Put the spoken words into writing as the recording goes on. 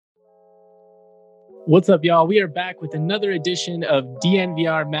What's up, y'all? We are back with another edition of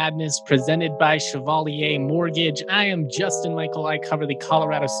DNVR Madness presented by Chevalier Mortgage. I am Justin Michael. I cover the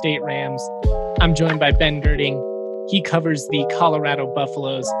Colorado State Rams. I'm joined by Ben Girding. He covers the Colorado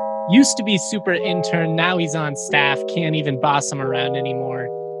Buffaloes. Used to be super intern. Now he's on staff. Can't even boss him around anymore.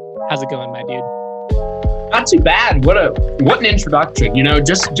 How's it going, my dude? Not too bad. What an introduction. You know,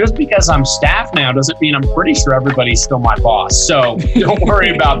 just because I'm staff now doesn't mean I'm pretty sure everybody's still my boss. So don't worry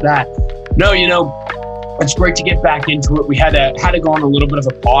about that. No, you know, it's great to get back into it. We had to go on a little bit of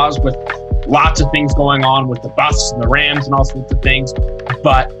a pause with lots of things going on with the Buffs and the Rams and all sorts of things.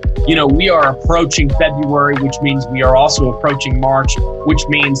 But, you know, we are approaching February, which means we are also approaching March, which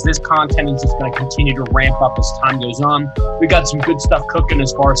means this content is just going to continue to ramp up as time goes on. We got some good stuff cooking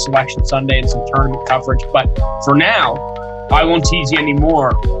as far as Selection Sunday and some tournament coverage. But for now, I won't tease you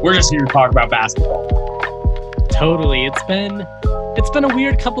anymore. We're just here to talk about basketball. Totally. It's been a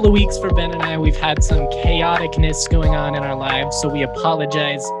weird couple of weeks for Ben and I. We've had some chaoticness going on in our lives, so we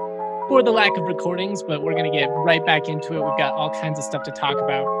apologize for the lack of recordings, but we're going to get right back into it. We've got all kinds of stuff to talk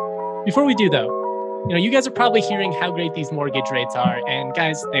about. Before we do, though, you know, you guys are probably hearing how great these mortgage rates are, and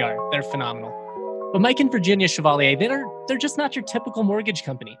guys, they are. They're phenomenal. But Mike and Virginia Chevalier, they're just not your typical mortgage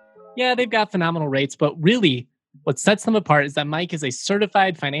company. Yeah, they've got phenomenal rates, but really what sets them apart is that Mike is a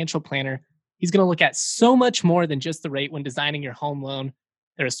certified financial planner. He's going to look at so much more than just the rate when designing your home loan.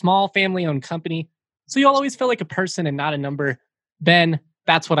 They're a small family-owned company, so you'll always feel like a person and not a number. Ben,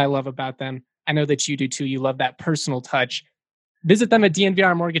 that's what I love about them. I know that you do too. You love that personal touch. Visit them at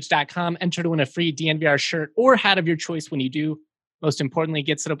dnvrmortgage.com. Enter to win a free DNVR shirt or hat of your choice when you do. Most importantly,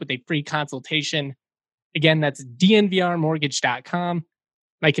 get set up with a free consultation. Again, that's dnvrmortgage.com.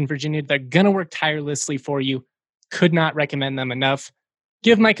 Mike and Virginia, they're going to work tirelessly for you. Could not recommend them enough.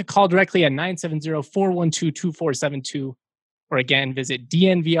 Give Mike a call directly at 970-412-2472. Or again, visit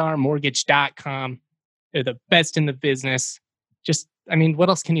dnvrmortgage.com. They're the best in the business. What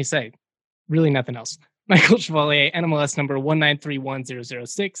else can you say? Really nothing else. Michael Chevalier, NMLS number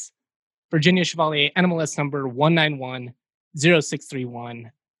 1931006. Virginia Chevalier, NMLS number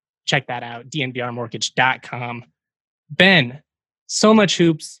 1910631. Check that out, dnvrmortgage.com. Ben, so much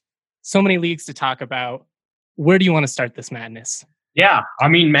hoops, so many leagues to talk about. Where do you want to start this madness? Yeah, I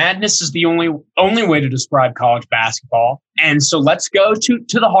mean, madness is the only way to describe college basketball. And so let's go to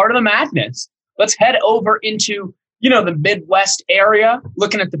the heart of the madness. Let's head over into, you know, the Midwest area,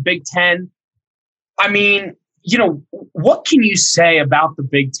 looking at the Big Ten. I mean, you know, what can you say about the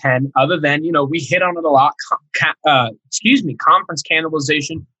Big Ten other than, you know, we hit on it a lot, conference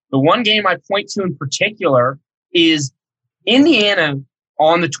cannibalization. The one game I point to in particular is Indiana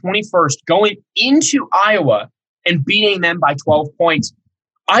on the 21st going into Iowa and beating them by 12 points.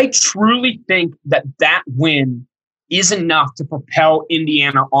 I truly think that win is enough to propel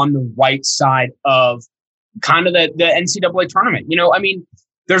Indiana on the right side of kind of the NCAA tournament. You know, I mean,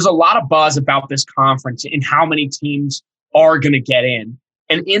 there's a lot of buzz about this conference and how many teams are going to get in.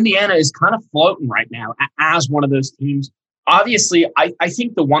 And Indiana is kind of floating right now as one of those teams. Obviously, I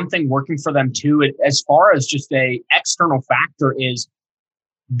think the one thing working for them too, as far as just a external factor, is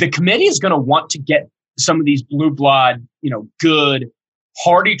the committee is going to want to get some of these blue blood, you know, good,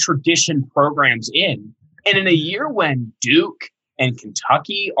 hardy tradition programs in. And in a year when Duke and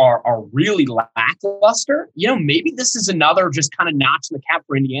Kentucky are really lackluster, you know, maybe this is another just kind of notch in the cap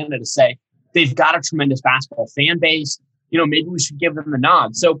for Indiana to say they've got a tremendous basketball fan base. You know, maybe we should give them the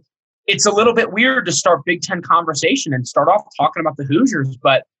nod. So it's a little bit weird to start Big Ten conversation and start off talking about the Hoosiers,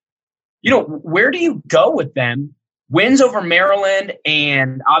 but, you know, where do you go with them? Wins over Maryland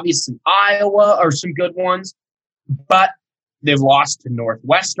and obviously Iowa are some good ones, but they've lost to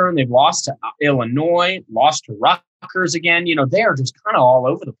Northwestern, they've lost to Illinois, lost to Rutgers again. You know, they are just kind of all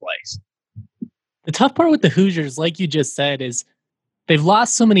over the place. The tough part with the Hoosiers, like you just said, is they've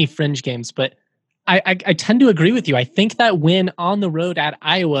lost so many fringe games, but I tend to agree with you. I think that win on the road at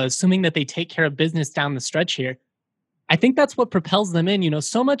Iowa, assuming that they take care of business down the stretch here, I think that's what propels them in. You know,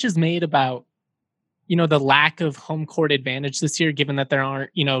 so much is made about, you know, the lack of home court advantage this year, given that there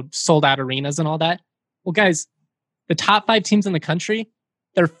aren't, you know, sold out arenas and all that. Well, guys, the top 5 teams in the country,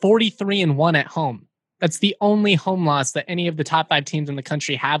 they're 43-1 at home. That's the only home loss that any of the top 5 teams in the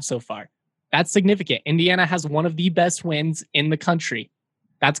country have so far. That's significant. Indiana has one of the best wins in the country.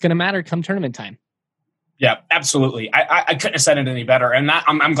 That's going to matter come tournament time. Yeah, absolutely. I couldn't have said it any better. And that,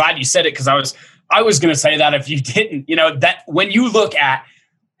 I'm glad you said it, because I was going to say that if you didn't. You know, that when you look at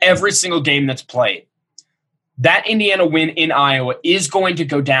every single game that's played, that Indiana win in Iowa is going to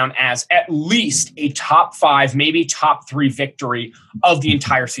go down as at least a top 5, maybe top 3 victory of the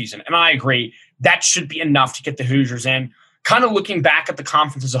entire season. And I agree, that should be enough to get the Hoosiers in. Kind of looking back at the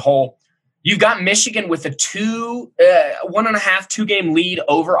conference as a whole, You've got Michigan with a 1.5, 2-game lead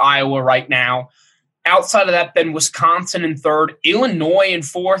over Iowa right now. Outside of that, then Wisconsin in third, Illinois in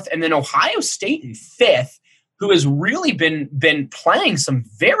fourth, and then Ohio State in fifth, who has really been playing some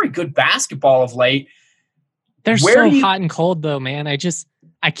very good basketball of late. They're so hot and cold, though, man. I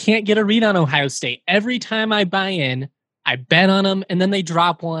can't get a read on Ohio State. Every time I buy in, I bet on them, and then they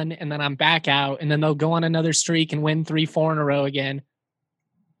drop one, and then I'm back out, and then they'll go on another streak and win 3-4 in a row again.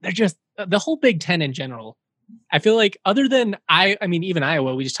 They're just the whole Big Ten in general. I feel like other than even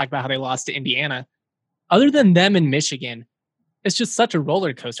Iowa, we just talked about how they lost to Indiana. Other than them and Michigan, it's just such a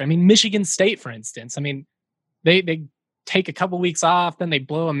roller coaster. I mean, Michigan State, for instance, they take a couple weeks off, then they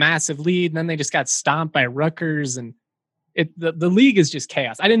blow a massive lead, and then they just got stomped by Rutgers, and the league is just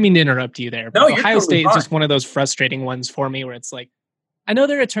chaos. I didn't mean to interrupt you there. No, but Ohio totally State fine. is just one of those frustrating ones for me where it's like, I know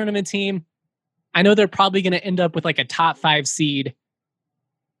they're a tournament team. I know they're probably going to end up with like a top 5 seed,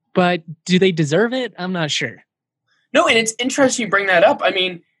 but do they deserve it? I'm not sure. No, and it's interesting you bring that up. I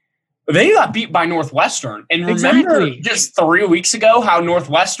mean, they got beat by Northwestern. And remember just 3 weeks ago how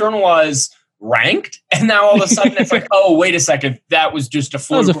Northwestern was ranked? And now all of a sudden it's like, oh, wait a second. That was just a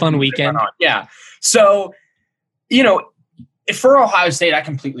fluke. That was a fun weekend. Yeah. So, for Ohio State, I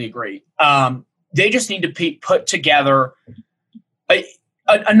completely agree. They just need to put together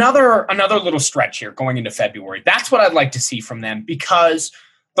another little stretch here going into February. That's what I'd like to see from them, because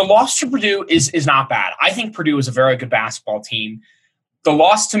the loss to Purdue is not bad. I think Purdue is a very good basketball team. The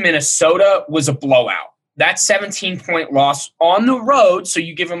loss to Minnesota was a blowout. That 17-point loss on the road, so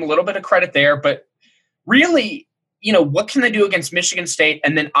you give them a little bit of credit there. But really, what can they do against Michigan State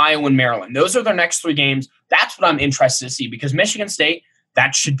and then Iowa and Maryland? Those are their next 3 games. That's what I'm interested to see, because Michigan State,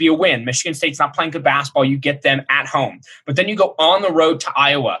 that should be a win. Michigan State's not playing good basketball. You get them at home. But then you go on the road to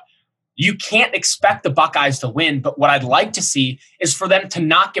Iowa. You can't expect the Buckeyes to win, but what I'd like to see is for them to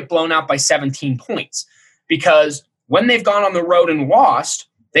not get blown out by 17 points, because when they've gone on the road and lost,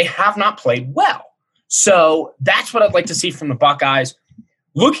 they have not played well. So that's what I'd like to see from the Buckeyes.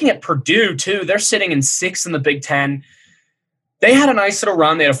 Looking at Purdue, too, they're sitting in 6th in the Big Ten. They had a nice little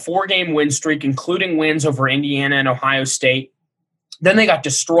run. They had a 4-game win streak, including wins over Indiana and Ohio State. Then they got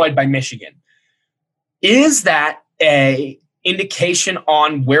destroyed by Michigan. Is that a indication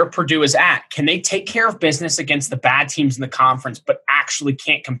on where Purdue is at? Can they take care of business against the bad teams in the conference but actually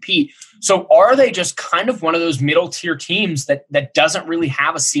can't compete? So are they just kind of one of those middle tier teams that doesn't really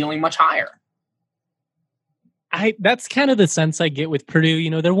have a ceiling much higher? That's kind of the sense I get with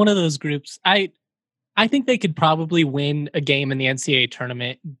Purdue. They're one of those groups. I think they could probably win a game in the NCAA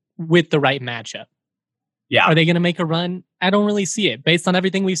tournament with the right matchup. Yeah. Are they going to make a run? I don't really see it based on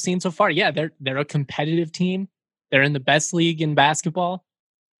everything we've seen so far. Yeah, they're a competitive team. They're in the best league in basketball,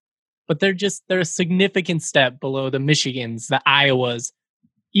 but they're a significant step below the Michigans, the Iowas,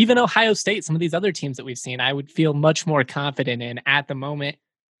 even Ohio State, some of these other teams that we've seen. I would feel much more confident in at the moment.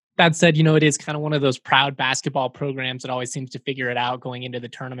 That said, it is kind of one of those proud basketball programs that always seems to figure it out going into the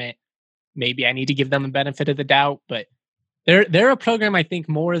tournament. Maybe I need to give them the benefit of the doubt, but they're a program I think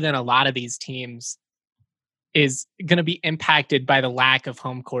more than a lot of these teams is going to be impacted by the lack of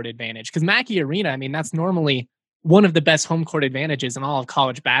home court advantage. Because Mackey Arena, that's normally one of the best home court advantages in all of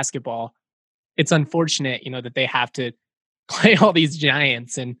college basketball. It's unfortunate, that they have to play all these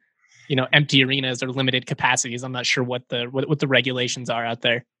giants and, empty arenas or limited capacities. I'm not sure what the regulations are out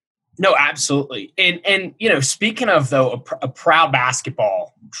there. No, absolutely. And speaking of, though, a proud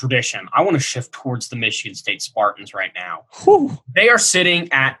basketball tradition, I want to shift towards the Michigan State Spartans right now. Whew. They are sitting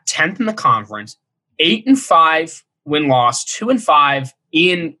at 10th in the conference, 8-5 win-loss, 2-5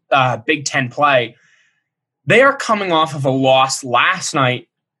 in Big Ten play. They are coming off of a loss last night,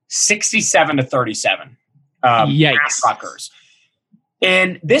 67-37. Yikes. At Rutgers.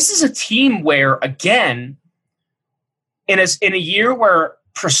 And this is a team where, again, in a year where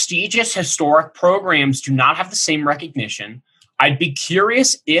prestigious historic programs do not have the same recognition, I'd be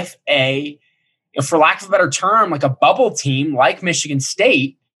curious if for lack of a better term, like a bubble team like Michigan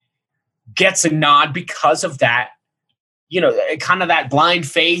State gets a nod because of that, kind of that blind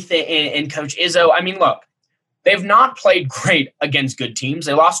faith in Coach Izzo. Look, they've not played great against good teams.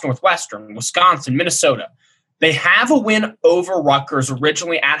 They lost Northwestern, Wisconsin, Minnesota. They have a win over Rutgers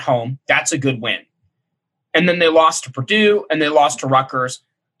originally at home. That's a good win. And then they lost to Purdue and they lost to Rutgers.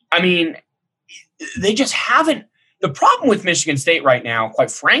 They just haven't. The problem with Michigan State right now,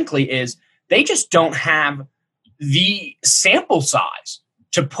 quite frankly, is they just don't have the sample size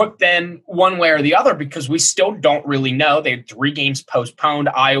to put them one way or the other, because we still don't really know. They had 3 games postponed,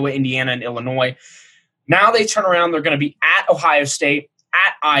 Iowa, Indiana, and Illinois. Now they turn around. They're going to be at Ohio State,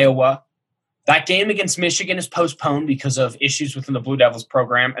 at Iowa. That game against Michigan is postponed because of issues within the Blue Devils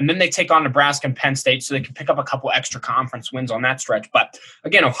program. And then they take on Nebraska and Penn State so they can pick up a couple extra conference wins on that stretch. But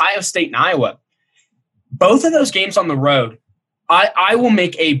again, Ohio State and Iowa, both of those games on the road, I will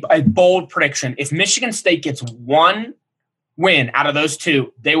make a bold prediction. If Michigan State gets one win out of those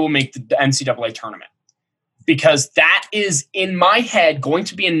two, they will make the NCAA tournament. Because that is, in my head, going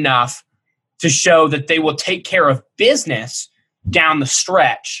to be enough to show that they will take care of business down the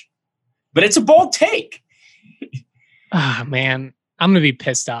stretch. But it's a bold take. Ah, man, I'm going to be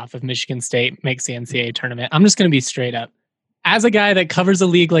pissed off if Michigan State makes the NCAA tournament. I'm just going to be straight up. As a guy that covers a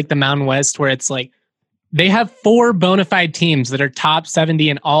league like the Mountain West, where it's like they have 4 bona fide teams that are top 70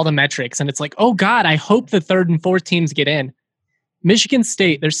 in all the metrics, and it's like, oh God, I hope the 3rd and 4th teams get in. Michigan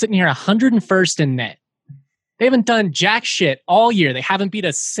State, they're sitting here 101st in net. They haven't done jack shit all year. They haven't beat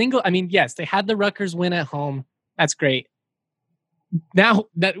a single. I mean, yes, they had the Rutgers win at home. That's great. Now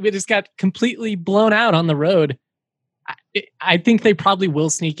that we just got completely blown out on the road, I think they probably will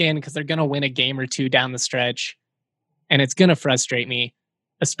sneak in because they're going to win a game or two down the stretch. And it's going to frustrate me,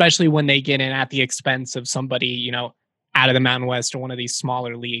 especially when they get in at the expense of somebody, out of the Mountain West or one of these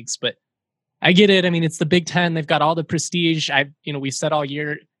smaller leagues. But I get it. I mean, it's the Big Ten. They've got all the prestige. We said all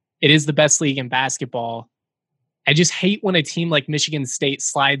year, it is the best league in basketball. I just hate when a team like Michigan State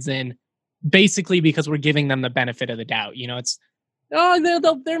slides in basically because we're giving them the benefit of the doubt. It's,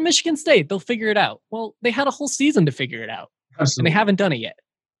 they're Michigan State. They'll figure it out. Well, they had a whole season to figure it out. Absolutely. And they haven't done it yet.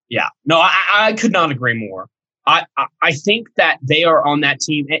 Yeah. No, I could not agree more. I think that they are on that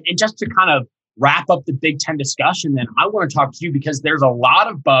team. And just to kind of wrap up the Big Ten discussion, then I want to talk to you because there's a lot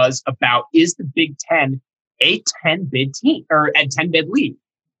of buzz about, is the Big Ten a 10-bid team or a 10-bid league?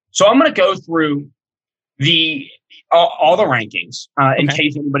 So I'm going to go through all the rankings in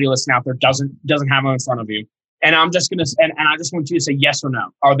case anybody listening out there doesn't have them in front of you. And I'm just going to, and I just want you to say yes or no.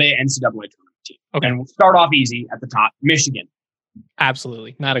 Are they an NCAA tournament team? Okay. And we'll start off easy at the top. Michigan.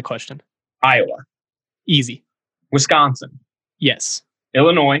 Absolutely. Not a question. Iowa. Easy. Wisconsin. Yes.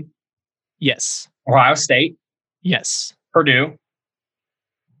 Illinois. Yes. Ohio State. Yes. Purdue.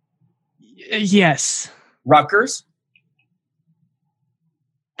 Yes. Rutgers.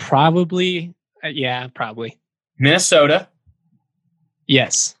 Probably. Yeah, probably. Minnesota.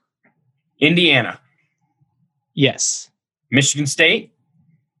 Yes. Indiana. Yes. Michigan State.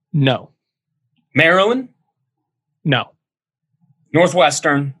 No. Maryland. No.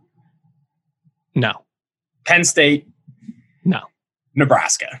 Northwestern. No. Penn State. No.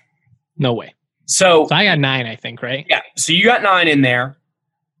 Nebraska. No way. So I got 9, I think, right? Yeah. So you got 9 in there.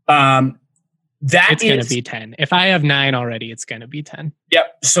 It's going to be 10. If I have 9 already, it's going to be 10.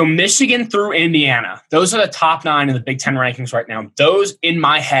 Yep. So Michigan through Indiana, those are the top 9 in the Big Ten rankings right now. Those in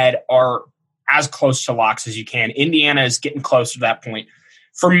my head are as close to locks as you can. Indiana is getting closer to that point.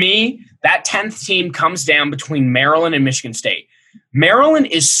 For me, that 10th team comes down between Maryland and Michigan State. Maryland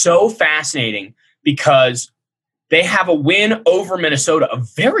is so fascinating because they have a win over Minnesota, a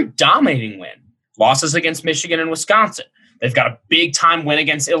very dominating win. Losses against Michigan and Wisconsin. They've got a big-time win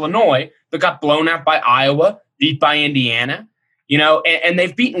against Illinois, but got blown out by Iowa, beat by Indiana. And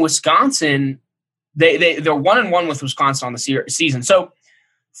they've beaten Wisconsin. They're 1-1 with Wisconsin on the season. So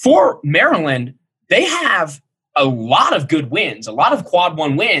for Maryland, they have a lot of good wins, a lot of quad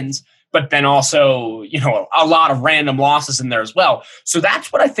 1 wins, but then also, a lot of random losses in there as well. So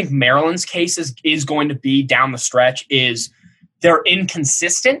that's what I think Maryland's case is going to be down the stretch, is they're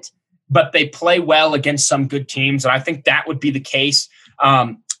inconsistent, but they play well against some good teams. And I think that would be the case.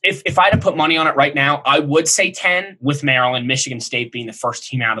 If I had to put money on it right now, I would say 10, with Maryland, Michigan State being the first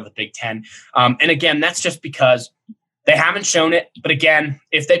team out of the Big Ten. And again, that's just because they haven't shown it. But again,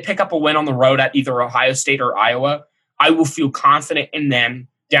 if they pick up a win on the road at either Ohio State or Iowa, I will feel confident in them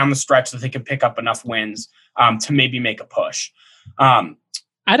down the stretch that they can pick up enough wins to maybe make a push. I'd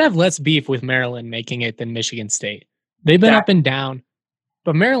have less beef with Maryland making it than Michigan State. They've been up and down,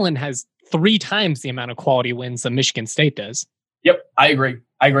 but Maryland has 3 times the amount of quality wins that Michigan State does. Yep, I agree.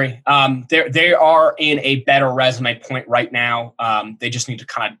 They are in a better resume point right now. They just need to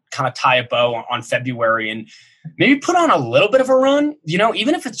kind of tie a bow on February and maybe put on a little bit of a run.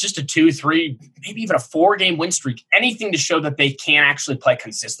 Even if it's just a 2, 3, maybe even a 4-game win streak, anything to show that they can actually play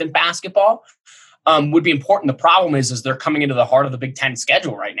consistent basketball would be important. The problem is they're coming into the heart of the Big Ten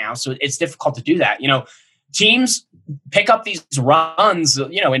schedule right now, so it's difficult to do that. Teams pick up these runs,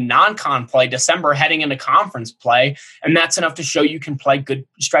 in non-con play, December heading into conference play, and that's enough to show you can play good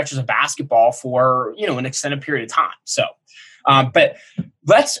stretches of basketball for, an extended period of time. So, but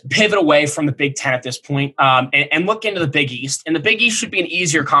let's pivot away from the Big Ten at this point, and look into the Big East. And the Big East should be an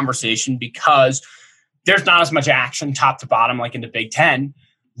easier conversation because there's not as much action top to bottom like in the Big Ten.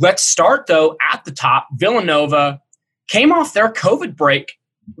 Let's start, though, at the top. Villanova came off their COVID break,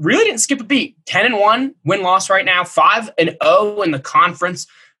 really didn't skip a beat. 10-1 win-loss right now, 5-0 in the conference.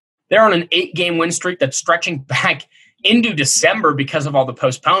 They're on an 8-game win streak that's stretching back into December because of all the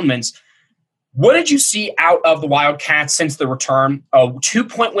postponements. What did you see out of the Wildcats since the return? A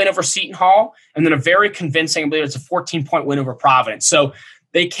 2-point win over Seton Hall, and then a very convincing, I believe it's a 14-point win over Providence. So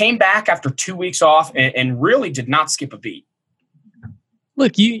they came back after 2 weeks off and really did not skip a beat.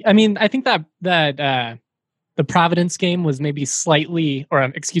 Look, I think that the Providence game was maybe slightly,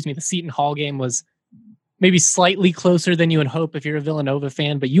 the Seton Hall game was maybe slightly closer than you would hope if you're a Villanova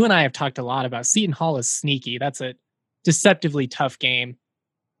fan. But you and I have talked a lot about Seton Hall is sneaky. That's a deceptively tough game.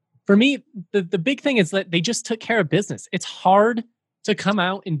 For me, the big thing is that they just took care of business. It's hard to come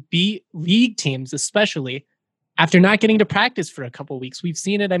out and beat league teams, especially after not getting to practice for a couple of weeks. We've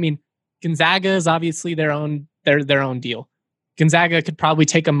seen it. I mean, Gonzaga is obviously their own deal. Gonzaga could probably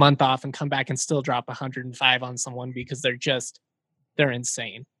take a month off and come back and still drop 105 on someone because they're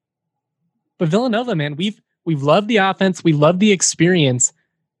insane. But Villanova, man, we've loved the offense, we love the experience,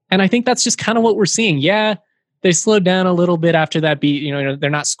 and I think that's just kind of what we're seeing. Yeah, they slowed down a little bit after that beat. They're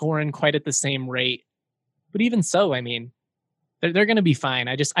not scoring quite at the same rate, but even so, I mean, they're going to be fine.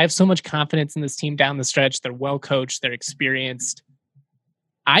 I have so much confidence in this team down the stretch. They're well coached, they're experienced.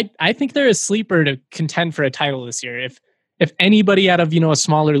 I think they're a sleeper to contend for a title this year. If anybody out of a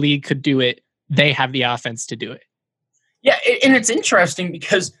smaller league could do it, they have the offense to do it. Yeah, and it's interesting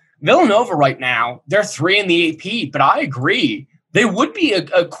because Villanova right now, they're 3 in the AP, but I agree. They would be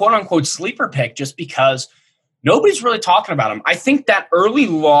a quote-unquote sleeper pick just because nobody's really talking about them. I think that early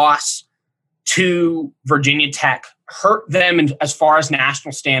loss to Virginia Tech hurt them as far as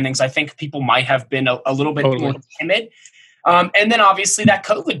national standings. I think people might have been a little bit more timid. And then obviously that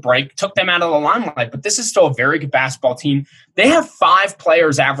COVID break took them out of the limelight, but this is still a very good basketball team. They have 5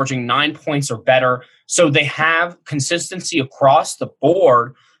 players averaging 9 points or better, so they have consistency across the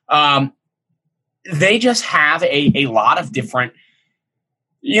board. They just have a lot of different,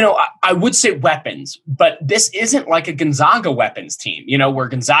 I would say weapons, but this isn't like a Gonzaga weapons team, where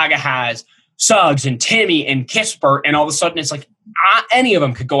Gonzaga has Suggs and Timmy and Kispert, and all of a sudden it's like any of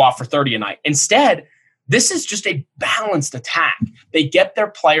them could go off for 30 a night. Instead, this is just a balanced attack. They get their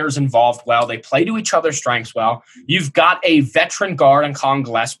players involved well. They play to each other's strengths well. You've got a veteran guard in Colin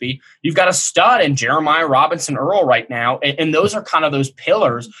Gillespie. You've got a stud in Jeremiah Robinson Earl right now, and those are kind of those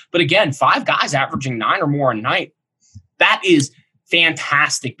pillars. But again, 5 guys averaging 9 or more a night. That is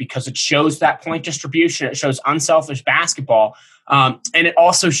fantastic because it shows that point distribution. It shows unselfish basketball. And it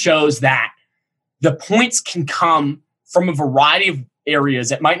also shows that the points can come from a variety of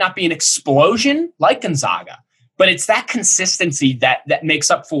areas. It might not be an explosion like Gonzaga, but it's that consistency that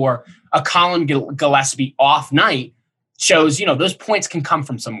makes up for a Colin Gillespie off night. Shows, those points can come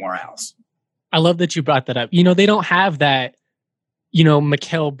from somewhere else. I love that you brought that up. They don't have that,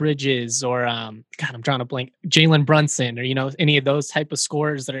 Mikal Bridges or, I'm drawing a blank, Jalen Brunson or, any of those type of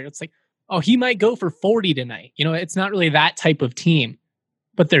scorers that are, it's like, oh, he might go for 40 tonight. It's not really that type of team,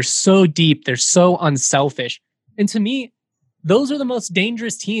 but they're so deep. They're so unselfish. And to me, those are the most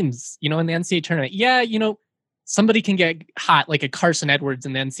dangerous teams, in the NCAA tournament. Yeah, somebody can get hot like a Carson Edwards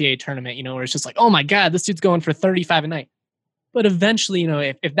in the NCAA tournament, where it's just like, oh my God, this dude's going for 35 a night. But eventually,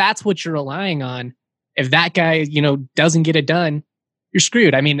 if that's what you're relying on, if that guy, doesn't get it done, you're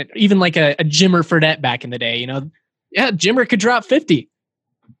screwed. I mean, even like a Jimmer Fredette back in the day, Jimmer could drop 50.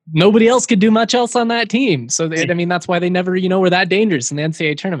 Nobody else could do much else on that team. So, that's why they never, were that dangerous in the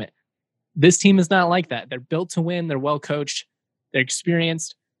NCAA tournament. This team is not like that. They're built to win. They're well coached. They're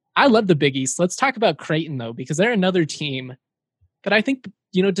experienced. I love the Big East. Let's talk about Creighton, though, because they're another team that I think,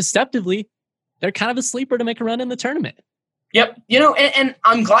 deceptively, they're kind of a sleeper to make a run in the tournament. Yep. And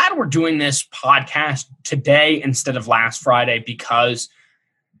I'm glad we're doing this podcast today instead of last Friday because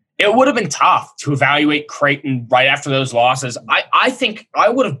it would have been tough to evaluate Creighton right after those losses. I think I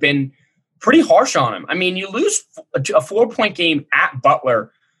would have been pretty harsh on him. I mean, you lose a 4-point game at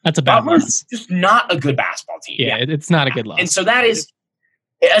Butler. That's a bad loss. Just not a good basketball team. Yeah, it's not a good loss. And so that is,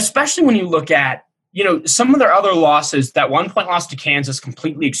 especially when you look at, some of their other losses, that 1-point loss to Kansas,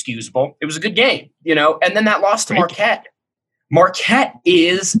 completely excusable. It was a good game, and then that loss to Marquette. Marquette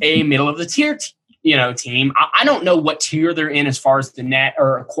is a middle of the tier, team. I don't know what tier they're in as far as the net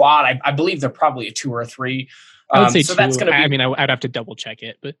or a quad. I believe they're probably a 2 or a 3. I would say so 2. That's going to be. I'd have to double check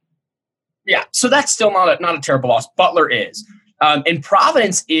it, but yeah. So that's still not a terrible loss. Butler is. And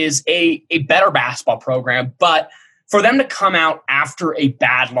Providence is a better basketball program, but for them to come out after a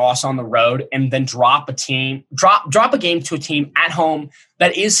bad loss on the road and then drop a game to a team at home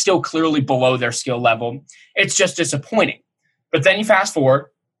that is still clearly below their skill level, it's just disappointing. But then you fast forward,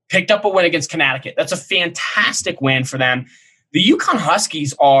 picked up a win against Connecticut. That's a fantastic win for them. The UConn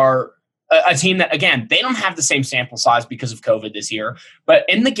Huskies are a team that, again, they don't have the same sample size because of COVID this year. But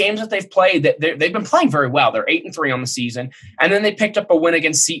in the games that they've played, they've been playing very well. They're 8-3 on the season. And then they picked up a win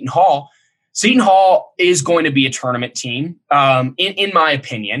against Seton Hall. Seton Hall is going to be a tournament team, in my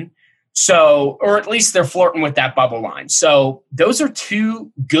opinion. So, or at least they're flirting with that bubble line. So those are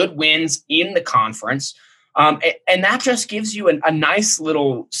two good wins in the conference. And that just gives you a nice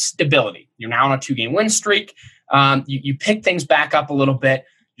little stability. You're now on a 2-game win streak. You pick things back up a little bit.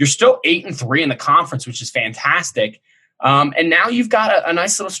 You're still 8-3 in the conference, which is fantastic. And now you've got a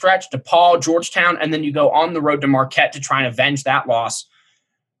nice little stretch to DePaul, Georgetown, and then you go on the road to Marquette to try and avenge that loss.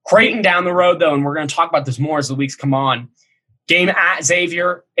 Creighton down the road, though, and we're going to talk about this more as the weeks come on. Game at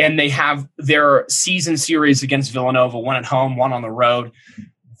Xavier, and they have their season series against Villanova, one at home, one on the road.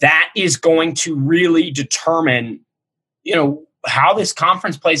 That is going to really determine, how this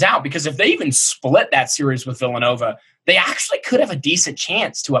conference plays out. Because if they even split that series with Villanova, they actually could have a decent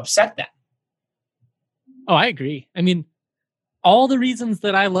chance to upset them. Oh, I agree. I mean, all the reasons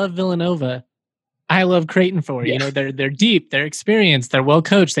that I love Villanova, I love Creighton for. Yeah. They're deep, they're experienced, they're well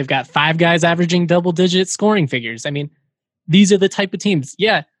coached. They've got 5 guys averaging double-digit scoring figures. I mean, these are the type of teams.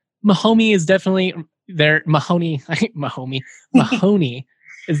 Yeah, Mahoney is definitely Mahoney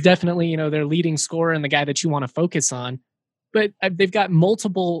is definitely, their leading scorer and the guy that you want to focus on. But they've got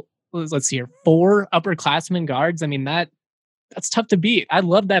multiple, let's see here, 4 upperclassmen guards. I mean, that's tough to beat. I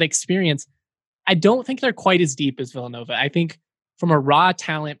love that experience. I don't think they're quite as deep as Villanova. I think from a raw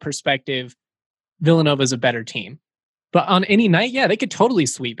talent perspective, Villanova is a better team. But on any night, yeah, they could totally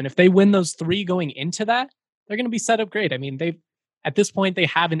sweep. And if they win those 3 going into that, they're going to be set up great. I mean, at this point, they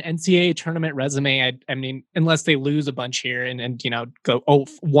have an NCAA tournament resume. I mean, unless they lose a bunch here and go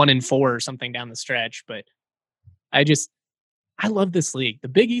 1-4 or something down the stretch. But I love this league. The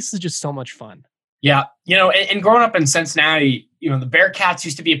Big East is just so much fun. Yeah. And growing up in Cincinnati, the Bearcats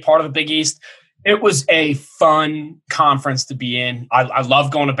used to be a part of the Big East. It was a fun conference to be in. I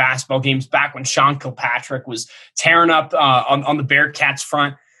love going to basketball games back when Sean Kilpatrick was tearing up on the Bearcats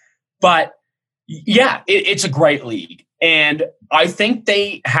front. But yeah, it's a great league. And I think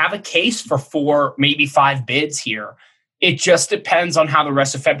they have a case for 4, maybe 5 bids here. It just depends on how the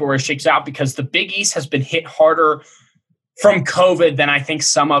rest of February shakes out, because the Big East has been hit harder from COVID than I think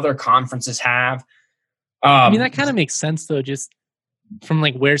some other conferences have. I mean, that kind of makes sense, though, just from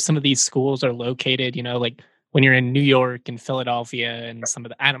where some of these schools are located, when you're in New York and Philadelphia and some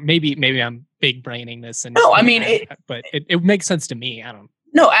of the, maybe I'm big braining this. No, I mean, but it makes sense to me.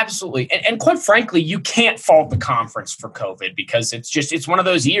 No, absolutely. And quite frankly, you can't fault the conference for COVID, because it's one of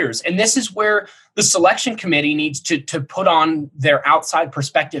those years. And this is where the selection committee needs to put on their outside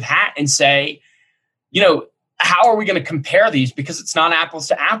perspective hat and say, how are we going to compare these? Because it's not apples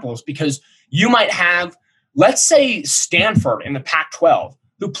to apples, because you might have, let's say, Stanford in the Pac-12,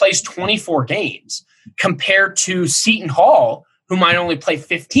 who plays 24 games, compared to Seton Hall, who might only play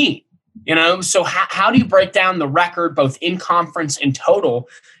 15. So how do you break down the record, both in conference and total?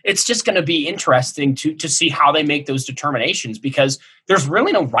 It's just going to be interesting to see how they make those determinations, because there's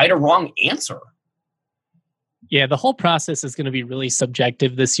really no right or wrong answer. Yeah, the whole process is going to be really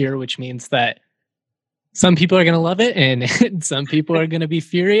subjective this year, which means that some people are going to love it and some people are going to be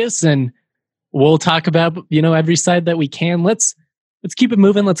furious. And we'll talk about, every side that we can. Let's keep it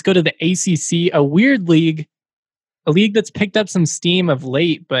moving. Let's go to the ACC, a weird league, a league that's picked up some steam of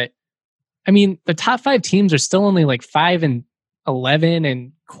late, but I mean, the top 5 teams are still only 5-11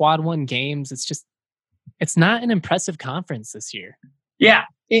 and quad 1 games. It's not an impressive conference this year. Yeah,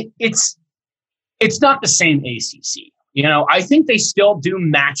 it's not the same ACC. I think they still do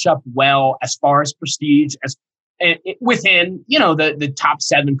match up well as far as prestige within, the top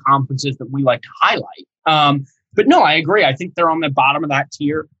 7 conferences that we like to highlight. But no, I agree. I think they're on the bottom of that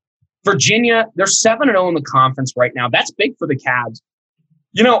tier. Virginia, they're 7-0 in the conference right now. That's big for the Cavs.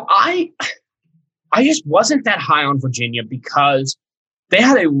 I just wasn't that high on Virginia because they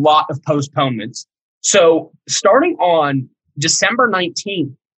had a lot of postponements. So starting on December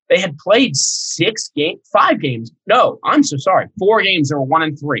 19th, they had played 5 games. No, I'm so sorry. 4 games. They were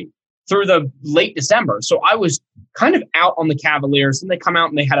 1-3 through the late December. So I was kind of out on the Cavaliers, and they come out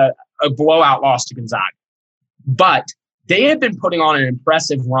and they had a blowout loss to Gonzaga. But they had been putting on an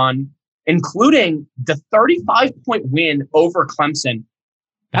impressive run, including the 35-point win over Clemson.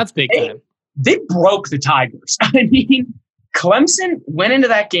 That's big time. They broke the Tigers. I mean, Clemson went into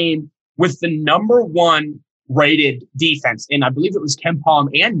that game with the number 1 rated defense, and I believe it was KenPom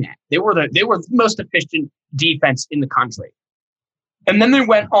and Net. They were the most efficient defense in the country. And then they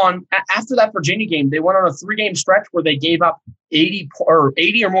went on, after that Virginia game, they went on a 3-game stretch where they gave up 80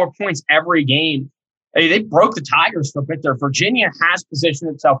 or more points every game. They broke the Tigers for a bit there. Virginia has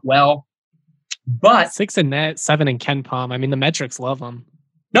positioned itself well, but 6 in net, 7 in KenPom. I mean, the metrics love them.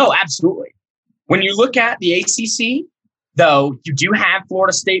 No, absolutely. When you look at the ACC, though, you do have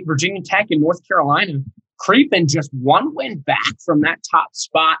Florida State, Virginia Tech, and North Carolina creeping just one win back from that top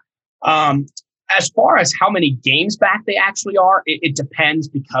spot. As far as how many games back they actually are, it depends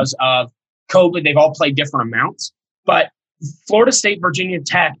because of COVID. They've all played different amounts. But Florida State, Virginia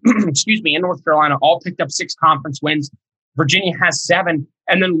Tech, and North Carolina all picked up 6 conference wins. Virginia has 7.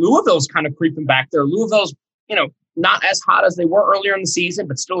 And then Louisville's kind of creeping back there. Louisville's, not as hot as they were earlier in the season,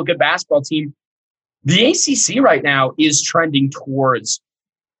 but still a good basketball team. The ACC right now is trending towards,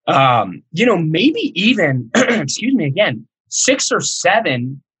 maybe even, 6 or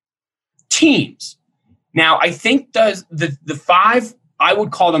 7 teams. Now, I think the 5, I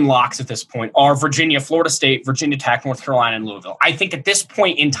would call them locks at this point, are Virginia, Florida State, Virginia Tech, North Carolina, and Louisville. I think at this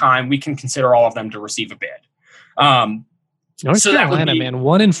point in time, we can consider all of them to receive a bid. North Carolina, man,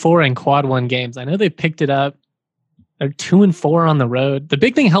 1-4 in quad 1 games. I know they picked it up. They're 2-4 on the road. The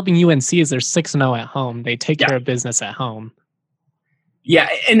big thing helping UNC is they're 6-0 at home. They take care of business at home. Yeah,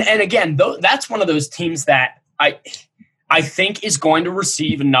 and again, that's one of those teams that I think is going to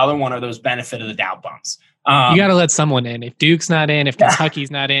receive another one of those benefit of the doubt bumps. You got to let someone in. If Duke's not in, if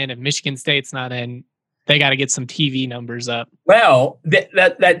Kentucky's not in, if Michigan State's not in, they got to get some TV numbers up. Well,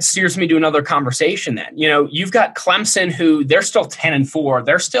 that steers me to another conversation then. You've got Clemson, who they're still 10-4.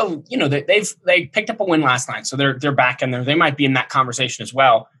 They're still, they picked up a win last night, so they're back in there. They might be in that conversation as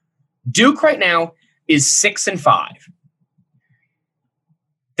well. Duke right now is 6-5.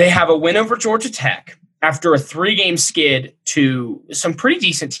 They have a win over Georgia Tech after a 3-game skid to some pretty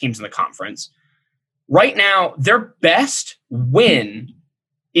decent teams in the conference. Right now, their best win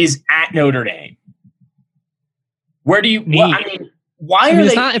is at Notre Dame. Where do you? Why are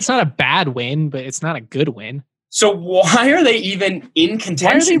they? It's not a bad win, but it's not a good win. So why are they even in contention?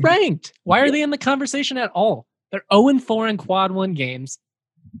 Why are they ranked? Why are they in the conversation at all? They're 0-4 in quad 1 games.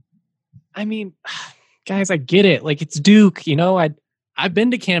 I mean, guys, I get it. Like, it's Duke. I've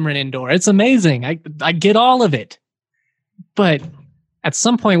been to Cameron Indoor. It's amazing. I get all of it. But at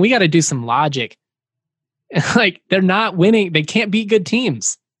some point, we got to do some logic. Like, they're not winning. They can't beat good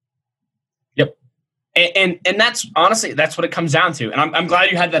teams. Yep. And that's honestly, that's what it comes down to. And I'm glad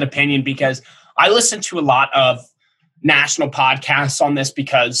you had that opinion, because I listen to a lot of national podcasts on this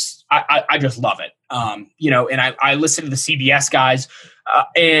because I just love it. And I listen to the CBS guys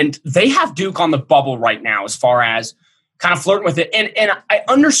and they have Duke on the bubble right now as far as kind of flirting with it. And I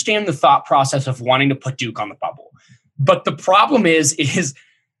understand the thought process of wanting to put Duke on the bubble. But the problem is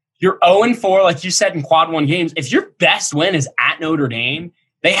you're 0-4, like you said, in quad 1 games. If your best win is at Notre Dame,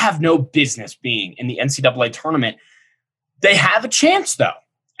 they have no business being in the NCAA tournament. They have a chance, though,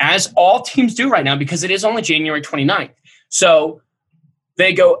 as all teams do right now, because it is only January 29th. So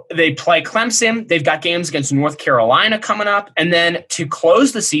they play Clemson. They've got games against North Carolina coming up. And then to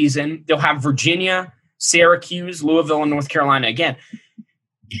close the season, they'll have Virginia, Syracuse, Louisville, and North Carolina again.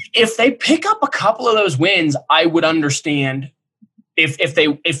 If they pick up a couple of those wins, I would understand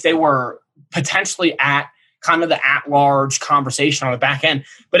if they were potentially at kind of the at-large conversation on the back end.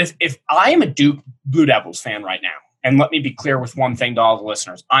 But if I am a Duke Blue Devils fan right now, and let me be clear with one thing to all the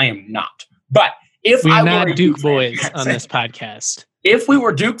listeners, I am not. But if we're I not were Duke boys on this podcast. If we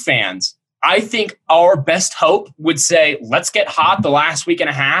were Duke fans, I think our best hope would say, let's get hot the last week and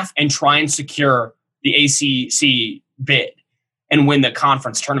a half and try and secure the ACC bid and win the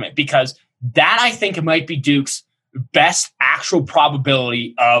conference tournament, because that, I think, it might be Duke's best actual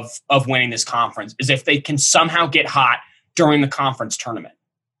probability of winning this conference, is if they can somehow get hot during the conference tournament.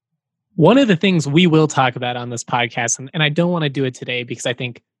 One of the things we will talk about on this podcast, and I don't want to do it today because I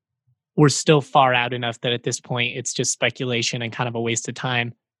think we're still far out enough that at this point it's just speculation and kind of a waste of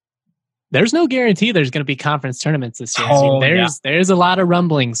time. There's no guarantee there's going to be conference tournaments this year. There's a lot of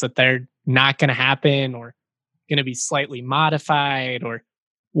rumblings that they're not going to happen or going to be slightly modified, or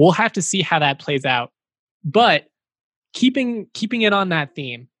we'll have to see how that plays out. But keeping it on that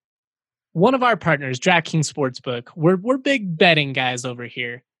theme, one of our partners, DraftKings Sportsbook, we're big betting guys over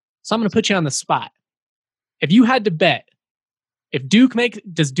here. So I'm going to put you on the spot. If you had to bet, does Duke make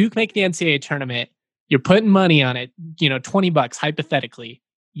the NCAA tournament? You're putting money on it, $20 hypothetically.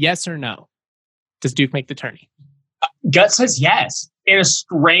 Yes or no? Does Duke make the tourney? Gut says yes, in a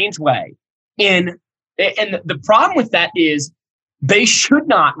strange way. And the problem with that is they should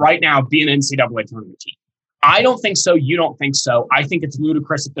not right now be an NCAA tournament team. I don't think so. You don't think so. I think it's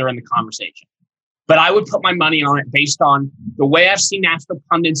ludicrous if they're in the conversation. but I would put my money on it based on the way I've seen national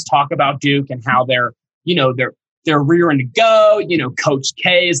pundits talk about Duke and how they're rearing to go. Coach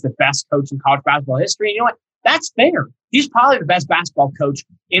K is the best coach in college basketball history. And you know what? That's fair. He's probably the best basketball coach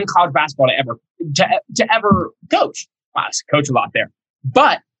in college basketball to ever coach. Wow, I coach a lot there.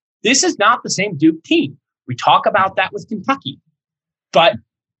 But this is not the same Duke team. We talk about that with Kentucky. But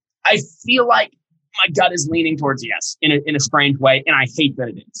I feel like my gut is leaning towards yes in a strange way, and I hate that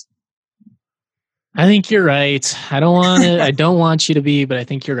it is. I think you're right. I don't want you to be, but I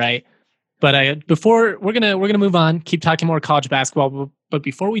think you're right. But before we're gonna move on, keep talking more college basketball. But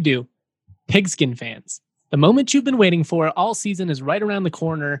before we do, Pigskin fans, the moment you've been waiting for all season is right around the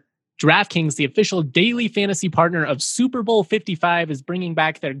corner. DraftKings, the official daily fantasy partner of Super Bowl 55, is bringing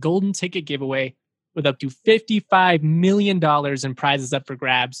back their golden ticket giveaway with up to $55 million in prizes up for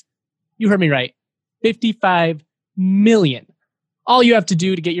grabs. You heard me right. $55 million. All you have to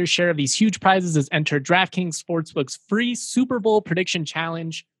do to get your share of these huge prizes is enter DraftKings Sportsbook's free Super Bowl prediction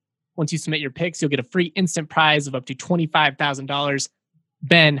challenge. Once you submit your picks, you'll get a free instant prize of up to $25,000.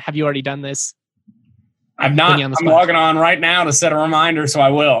 Ben, have you already done this? I'm not. I'm logging on right now to set a reminder, so I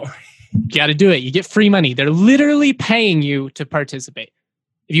will. You got to do it. You get free money. They're literally paying you to participate.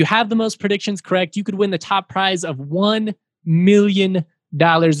 If you have the most predictions correct, you could win the top prize of $1 million.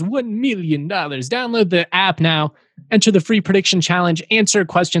 $1 million. Download the app now. Enter the free prediction challenge. Answer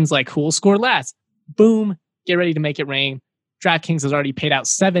questions like who will score last. Boom. Get ready to make it rain. DraftKings has already paid out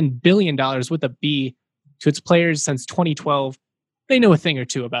 $7 billion with a B to its players since 2012. They know a thing or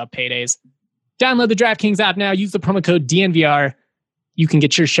two about paydays. Download the DraftKings app now. Use the promo code DNVR. You can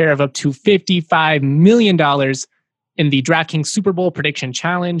get your share of up to $55 million in the DraftKings Super Bowl Prediction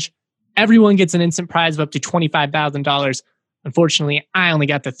Challenge. Everyone gets an instant prize of up to $25,000. Unfortunately, I only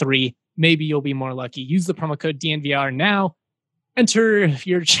got the 3. Maybe you'll be more lucky. Use the promo code DNVR now. Enter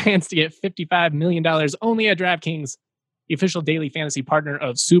your chance to get $55 million only at DraftKings, the official daily fantasy partner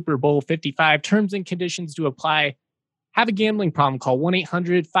of Super Bowl 55. Terms and conditions do apply. Have a gambling problem? Call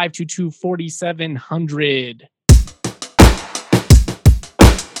 1-800-522-4700.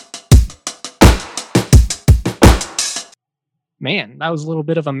 Man, that was a little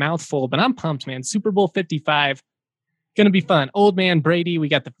bit of a mouthful, but I'm pumped, man. Super Bowl 55. Going to be fun. Old man Brady. We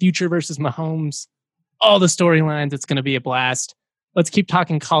got the future versus Mahomes. All the storylines. It's going to be a blast. Let's keep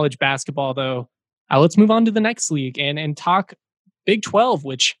talking college basketball, though. Let's move on to the next league and talk Big 12,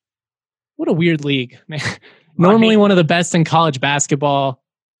 which, what a weird league, man. Normally one of the best in college basketball.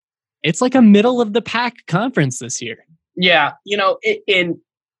 It's like a middle of the pack conference this year. Yeah. In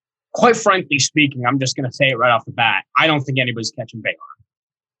quite frankly speaking, I'm just going to say it right off the bat. I don't think anybody's catching Baylor.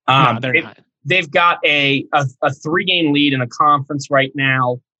 No, they're not. They've got a 3-game lead in the conference right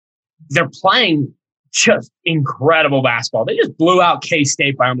now. They're playing just incredible basketball. They just blew out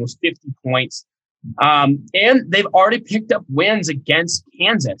K-State by almost 50 points. And they've already picked up wins against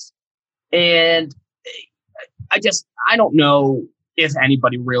Kansas. And I don't know if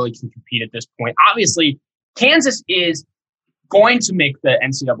anybody really can compete at this point. Obviously, Kansas is going to make the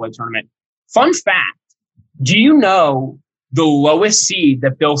NCAA tournament. Fun fact, do you know the lowest seed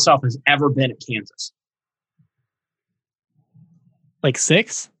that Bill Self has ever been at Kansas? Like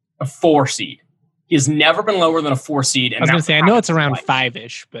 6? A 4 seed. He has never been lower than a 4 seed. I was going to say, I know it's around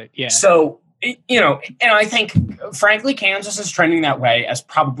 5-ish, but yeah. So, and I think, frankly, Kansas is trending that way as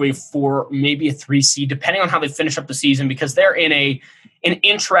probably a 4, maybe a 3 seed, depending on how they finish up the season, because they're in an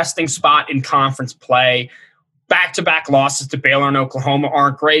interesting spot in conference play. Back-to-back losses to Baylor and Oklahoma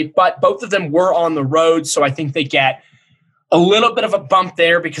aren't great, but both of them were on the road, so I think they get a little bit of a bump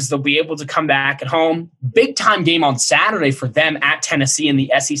there because they'll be able to come back at home. Big-time game on Saturday for them at Tennessee in the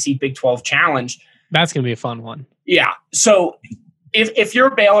SEC Big 12 Challenge. That's going to be a fun one. Yeah, so if you're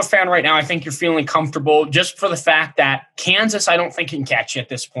a Baylor fan right now, I think you're feeling comfortable just for the fact that Kansas, I don't think, can catch you at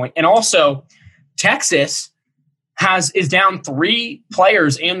this point. And also, Texas is down 3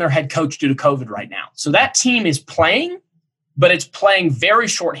 players and their head coach due to COVID right now. So that team is playing, but it's playing very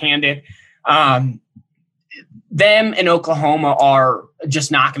shorthanded. Them and Oklahoma are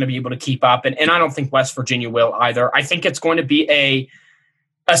just not going to be able to keep up. And I don't think West Virginia will either. I think it's going to be a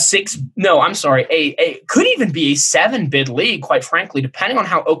could even be a 7-bid league, quite frankly, depending on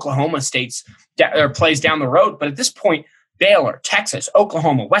how Oklahoma plays down the road. But at this point, Baylor, Texas,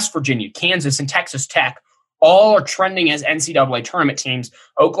 Oklahoma, West Virginia, Kansas, and Texas Tech all are trending as NCAA tournament teams.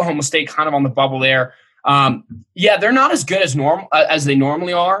 Oklahoma State kind of on the bubble there. They're not as good as they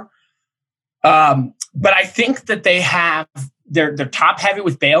normally are. But I think that they're top heavy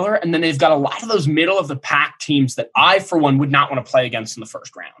with Baylor, and then they've got a lot of those middle of the pack teams that I, for one, would not want to play against in the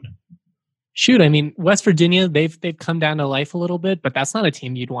first round. Shoot, I mean, West Virginia, they've come down to life a little bit, but that's not a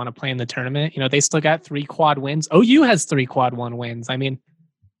team you'd want to play in the tournament. They still got 3 quad wins. OU has 3 quad 1 wins. I mean,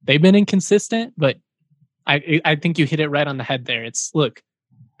 they've been inconsistent, but I think you hit it right on the head there. Look,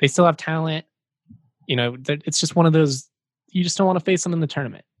 they still have talent. It's just one of those, you just don't want to face them in the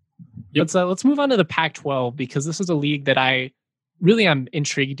tournament. Yep. Let's move on to the Pac-12, because this is a league that I really am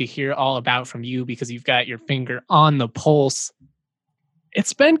intrigued to hear all about from you, because you've got your finger on the pulse.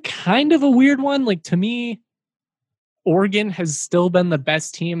 It's been kind of a weird one. Like, to me, Oregon has still been the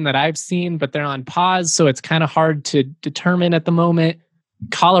best team that I've seen, but they're on pause, so it's kind of hard to determine at the moment.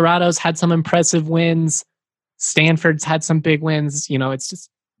 Colorado's had some impressive wins. Stanford's had some big wins. It's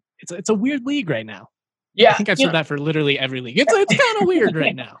a weird league right now. Yeah, I think I've said that for literally every league. It's kind of weird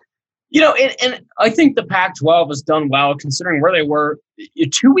right now. And I think the Pac-12 has done well, considering where they were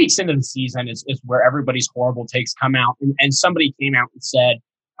 2 weeks into the season is where everybody's horrible takes come out. And somebody came out and said,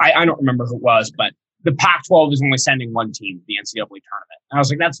 I don't remember who it was, but the Pac-12 is only sending one team to the NCAA tournament. And I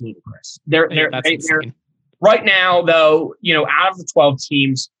was like, that's ludicrous. They're right now, though, out of the 12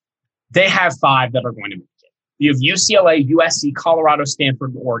 teams, they have 5 that are going to make it. You have UCLA, USC, Colorado,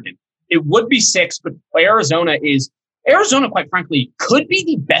 Stanford, and Oregon. It would be 6, but Arizona, quite frankly, could be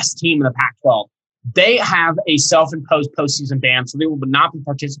the best team in the Pac-12. They have a self-imposed postseason ban, so they will not be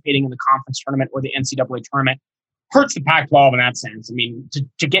participating in the conference tournament or the NCAA tournament. Hurts the Pac-12 in that sense. I mean,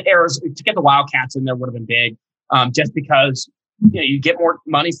 to get the Wildcats in there would have been big, just because you get more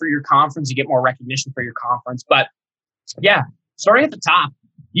money for your conference, you get more recognition for your conference. But yeah, starting at the top,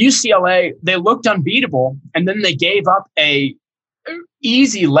 UCLA, they looked unbeatable, and then they gave up a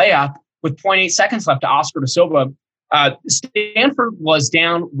easy layup with 0.8 seconds left to Oscar da Silva. Stanford was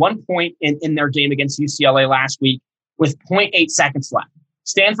down 1 point in their game against UCLA last week with 0.8 seconds left.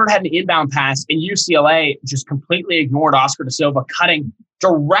 Stanford had an inbound pass, and UCLA just completely ignored Oscar da Silva, cutting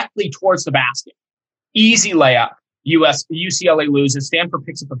directly towards the basket. Easy layup. UCLA loses. Stanford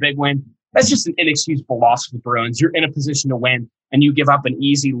picks up a big win. That's just an inexcusable loss for the Bruins. You're in a position to win, and you give up an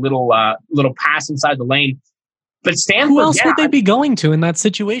easy little pass inside the lane. But Stanford, who else would they be going to in that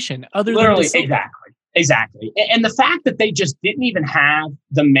situation other than Da Silva? Exactly. And the fact that they just didn't even have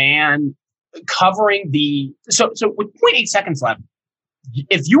the man covering the... So with 0.8 seconds left,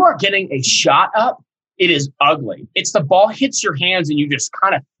 if you are getting a shot up, it is ugly. It's the ball hits your hands and you just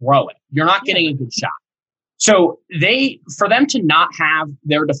kind of throw it. You're not getting a good shot. So for them to not have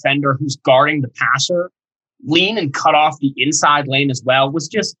their defender who's guarding the passer lean and cut off the inside lane as well was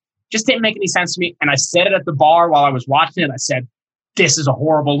just didn't make any sense to me. And I said it at the bar while I was watching it. I said, this is a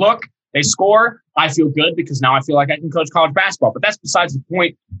horrible look. They score. I feel good because now I feel like I can coach college basketball. But that's besides the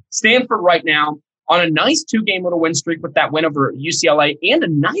point. Stanford right now on a nice 2-game little win streak with that win over UCLA and a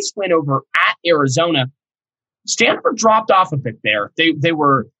nice win over at Arizona. Stanford dropped off a bit there. They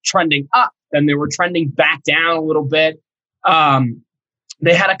were trending up, then they were trending back down a little bit.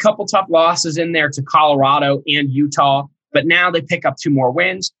 They had a couple tough losses in there to Colorado and Utah, but now they pick up 2 more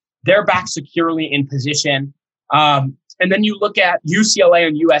wins. They're back securely in position. And then you look at UCLA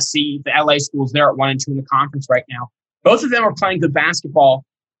and USC, the LA schools, they're at 1 and 2 in the conference right now. Both of them are playing good basketball.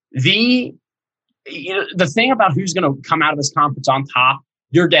 The thing about who's going to come out of this conference on top,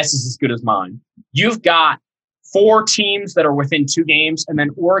 your guess is as good as mine. You've got 4 teams that are within 2 games, and then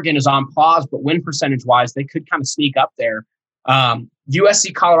Oregon is on pause, but win percentage-wise, they could kind of sneak up there.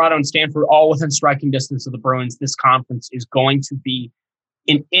 USC, Colorado, and Stanford all within striking distance of the Bruins. This conference is going to be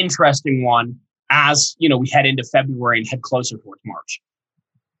an interesting one as we head into February and head closer towards March.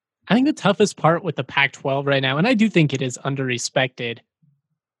 I think the toughest part with the Pac-12 right now, and I do think it is underrespected,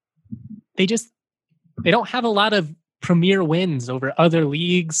 they don't have a lot of premier wins over other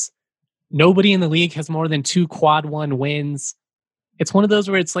leagues. Nobody in the league has more than 2 quad 1 wins. It's one of those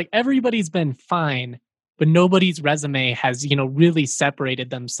where it's like everybody's been fine, but nobody's resume has, really separated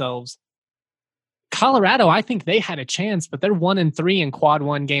themselves. Colorado, I think they had a chance, but they're 1 and 3 in quad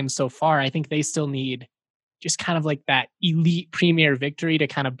 1 games so far. I think they still need just kind of like that elite premier victory to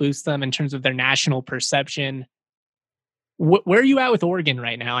kind of boost them in terms of their national perception. Where are you at with Oregon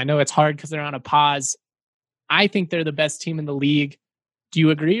right now? I know it's hard because they're on a pause. I think they're the best team in the league. Do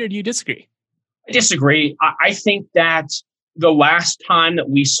you agree or do you disagree? I disagree. I think that the last time that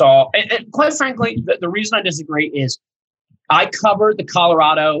we saw, and quite frankly, the reason I disagree is I covered the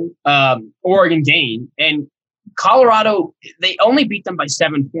Colorado Oregon game, and Colorado, they only beat them by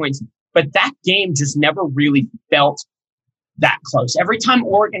 7 points, but that game just never really felt that close. Every time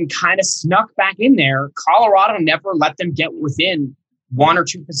Oregon kind of snuck back in there, Colorado never let them get within 1 or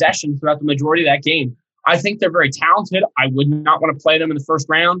 2 possessions throughout the majority of that game. I think they're very talented. I would not want to play them in the first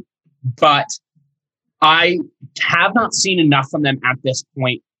round, but I have not seen enough from them at this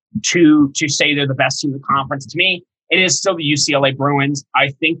point to say they're the best team in the conference. To me, it is still the UCLA Bruins. I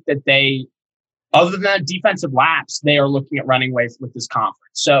think that they, other than that defensive lapse, they are looking at running away with this conference.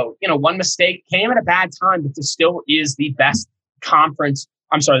 So, one mistake came at a bad time, but this still is the best conference.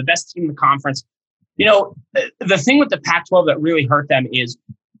 I'm sorry, the best team in the conference. The thing with the Pac-12 that really hurt them is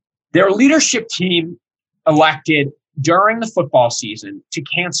their leadership team elected during the football season to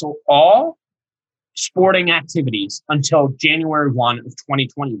cancel all sporting activities until January 1 of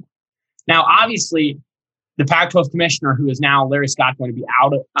 2021. Now, obviously, the Pac-12 commissioner, who is now Larry Scott, going to be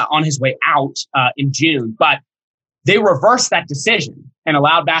out on his way out in June, but they reversed that decision and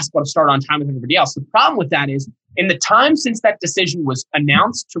allowed basketball to start on time with everybody else. The problem with that is, in the time since that decision was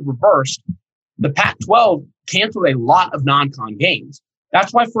announced to reverse, the Pac-12 canceled a lot of non-con games.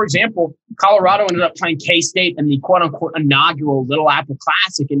 That's why, for example, Colorado ended up playing K-State in the quote-unquote inaugural Little Apple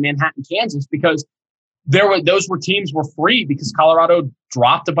Classic in Manhattan, Kansas, because those teams were free because Colorado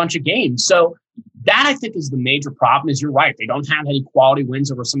dropped a bunch of games. So that, I think, is the major problem. Is you're right, they don't have any quality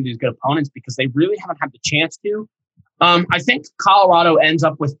wins over some of these good opponents because they really haven't had the chance to. I think Colorado ends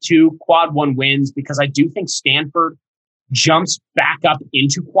up with 2 quad 1 wins because I do think Stanford jumps back up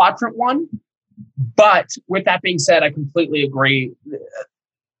into quadrant 1. But with that being said, I completely agree.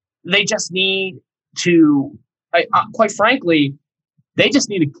 They just need to, quite frankly, they just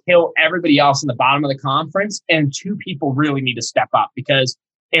need to kill everybody else in the bottom of the conference, and 2 people really need to step up, because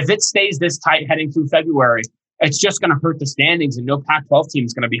if it stays this tight heading through February, it's just going to hurt the standings, and no Pac-12 team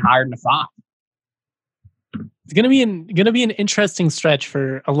is going to be higher than a 5. It's going to be an interesting stretch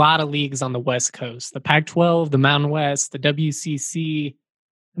for a lot of leagues on the West Coast. The Pac-12, the Mountain West, the WCC.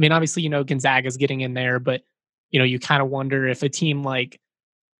 I mean, obviously, Gonzaga's getting in there, but, you kind of wonder if a team like,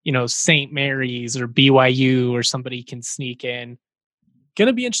 St. Mary's or BYU or somebody can sneak in. Going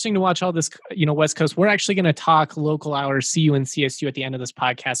to be interesting to watch all this, West Coast. We're actually going to talk local hours, CU and CSU at the end of this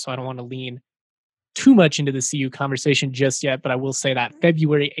podcast, so I don't want to lean too much into the CU conversation just yet, but I will say that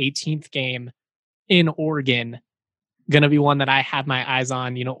February 18th game in Oregon, going to be one that I have my eyes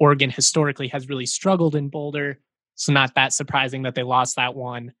on. Oregon historically has really struggled in Boulder, so not that surprising that they lost that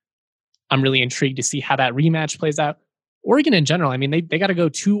one. I'm really intrigued to see how that rematch plays out. Oregon in general, I mean, they got to go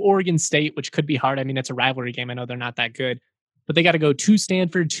to Oregon State, which could be hard. I mean, it's a rivalry game. I know they're not that good, but they got to go to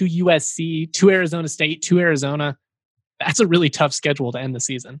Stanford, to USC, to Arizona State, to Arizona. That's a really tough schedule to end the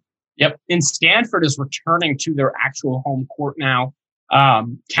season. Yep. And Stanford is returning to their actual home court now.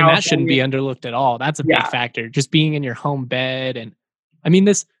 And that shouldn't be underlooked at all. That's a big factor. Just being in your home bed. And I mean,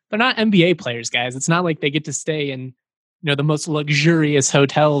 they're not NBA players, guys. It's not like they get to stay in, the most luxurious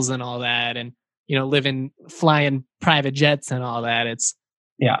hotels and all that, and, flying private jets and all that. It's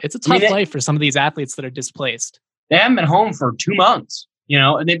a tough life for some of these athletes that are displaced. They haven't been home for 2 months,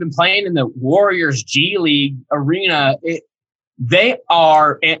 and they've been playing in the Warriors G League arena. They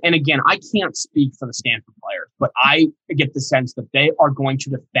are, and again, I can't speak for the Stanford players, but I get the sense that they are going to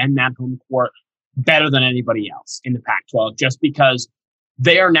defend that home court better than anybody else in the Pac-12, just because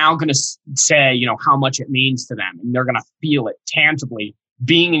they are now going to say, how much it means to them, and they're going to feel it tangibly.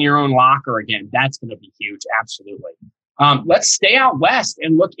 Being in your own locker again, that's going to be huge. Absolutely. Let's stay out west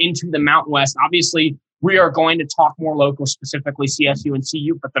and look into the Mountain West. Obviously, we are going to talk more local, specifically CSU and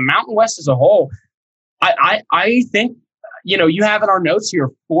CU, but the Mountain West as a whole, I think, you have in our notes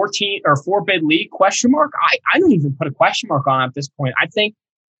here, 4 bid league question mark. I don't even put a question mark on it at this point. I think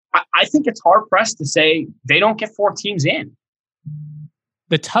it's hard pressed to say they don't get 4 teams in.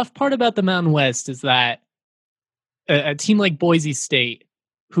 The tough part about the Mountain West is that a team like Boise State,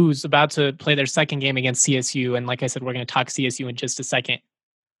 who's about to play their second game against CSU, and like I said, we're going to talk CSU in just a second,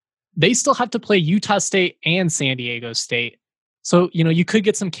 they still have to play Utah State and San Diego State. So, you could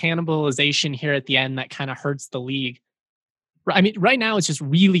get some cannibalization here at the end that kind of hurts the league. I mean, right now it's just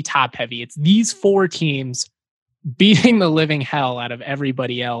really top heavy. It's these 4 teams beating the living hell out of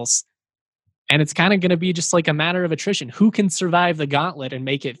everybody else. And it's kind of going to be just like a matter of attrition. Who can survive the gauntlet and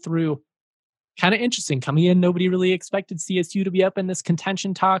make it through? Kind of interesting. Coming in, nobody really expected CSU to be up in this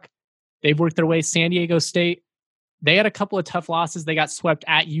contention talk. They've worked their way. San Diego State, they had a couple of tough losses. They got swept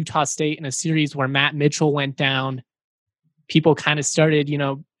at Utah State in a series where Matt Mitchell went down. People kind of started,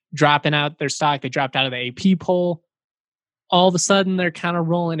 dropping out their stock. They dropped out of the AP poll. All of a sudden, they're kind of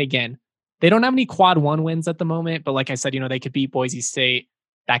rolling again. They don't have any quad 1 wins at the moment, but like I said, they could beat Boise State.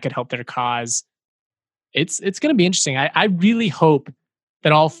 That could help their cause. It's going to be interesting. I really hope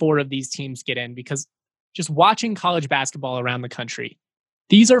that all 4 of these teams get in, because just watching college basketball around the country,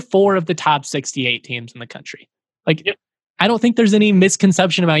 these are 4 of the top 68 teams in the country. I don't think there's any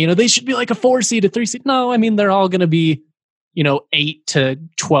misconception about, they should be like a 4 seed, a 3 seed. No, I mean, they're all going to be, 8 to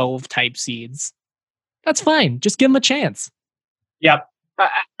 12 type seeds. That's fine. Just give them a chance. Yep.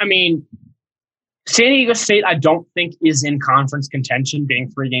 I mean, San Diego State, I don't think is in conference contention, being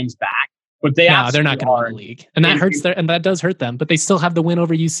 3 games back. But they're not going to win the league, and that hurts and that does hurt them. But they still have the win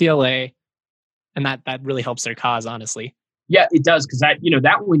over UCLA, and that really helps their cause, honestly. Yeah, it does, because that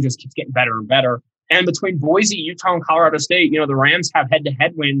win just keeps getting better and better. And between Boise, Utah, and Colorado State, the Rams have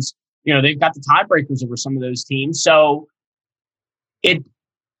head-to-head wins. They've got the tiebreakers over some of those teams. So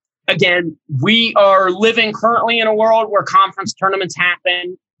again, we are living currently in a world where conference tournaments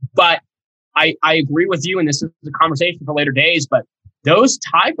happen. But I agree with you, and this is a conversation for later days. But those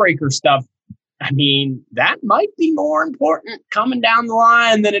tiebreaker stuff, I mean, that might be more important coming down the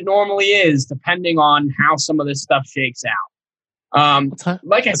line than it normally is, depending on how some of this stuff shakes out. I'll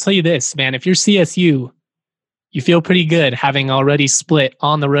tell you this, man. If you're CSU, you feel pretty good having already split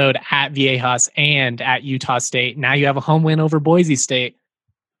on the road at Viejas and at Utah State. Now you have a home win over Boise State.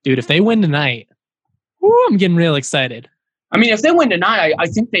 Dude, if they win tonight, I'm getting real excited. I mean, if they win tonight, I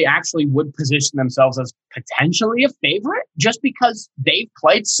think they actually would position themselves as potentially a favorite just because they've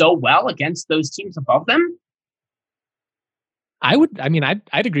played so well against those teams above them.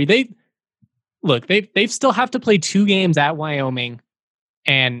 I'd agree. They still have to play 2 games at Wyoming,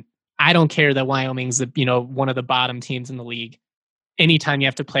 and I don't care that Wyoming's one of the bottom teams in the league. Anytime you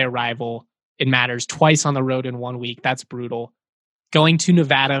have to play a rival, it matters. Twice on the road in 1 week, that's brutal. Going to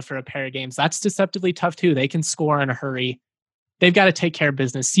Nevada for a pair of games, that's deceptively tough too. They can score in a hurry. They've got to take care of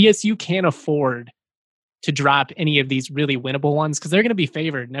business. CSU can't afford to drop any of these really winnable ones because they're going to be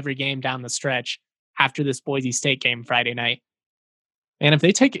favored in every game down the stretch after this Boise State game Friday night. And if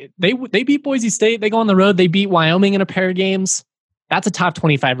they beat Boise State, they go on the road, they beat Wyoming in a pair of games. That's a top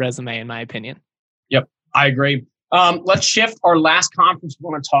 25 resume, in my opinion. Yep, I agree. Let's shift our last conference we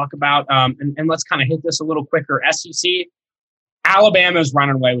want to talk about, and let's kind of hit this a little quicker. SEC, Alabama's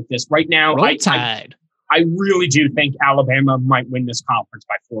running away with this right now. Roll Tide. I really do think Alabama might win this conference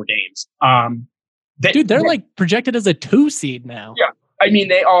by 4 games. They're like projected as a 2 seed now. Yeah, I mean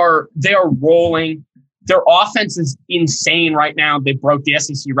they are rolling. Their offense is insane right now. They broke the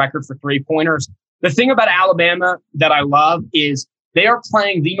SEC record for 3-pointers. The thing about Alabama that I love is they are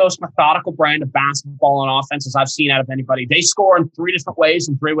playing the most methodical brand of basketball on offense as I've seen out of anybody. They score in 3 different ways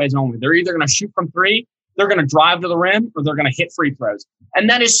and 3 ways only. They're either going to shoot from 3, they're going to drive to the rim, or they're going to hit free throws. And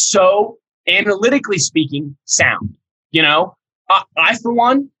that is so, analytically speaking, sound. I for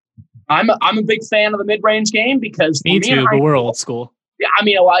one, I'm a big fan of the mid-range game because me too, but we're old school. Yeah, I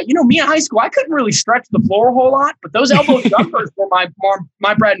mean, me in high school, I couldn't really stretch the floor a whole lot, but those elbow jumpers were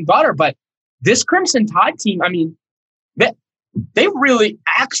my bread and butter. But this Crimson Tide team, I mean, they really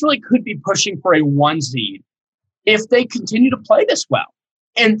actually could be pushing for a 1 seed if they continue to play this well.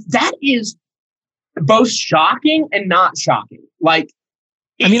 And that is both shocking and not shocking. I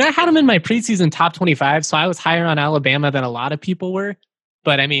had them in my preseason top 25, so I was higher on Alabama than a lot of people were.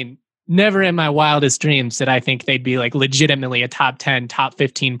 But I mean, never in my wildest dreams did I think they'd be legitimately a top 10, top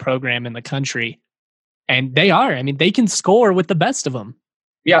 15 program in the country. And they are. I mean, they can score with the best of them.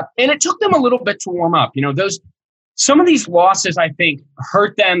 Yeah. And it took them a little bit to warm up. Some of these losses, I think,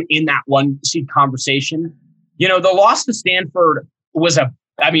 hurt them in that 1 seed conversation. The loss to Stanford was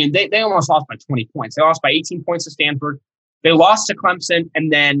they almost lost by 20 points. They lost by 18 points to Stanford. They lost to Clemson,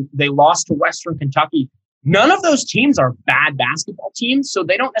 and then they lost to Western Kentucky. None of those teams are bad basketball teams, so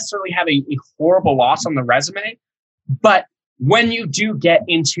they don't necessarily have a horrible loss on the resume. But when you do get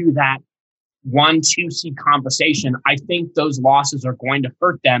into that 1-2 seed conversation, I think those losses are going to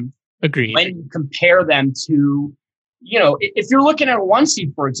hurt them. Agreed. When you compare them to, if you're looking at a 1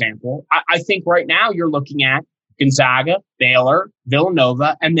 seed, for example, I think right now you're looking at Gonzaga, Baylor,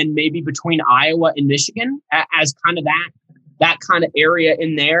 Villanova, and then maybe between Iowa and Michigan as kind of that kind of area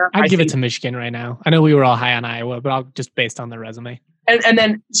in there. I'd give it to Michigan right now. I know we were all high on Iowa, but I'll just based on the resume. And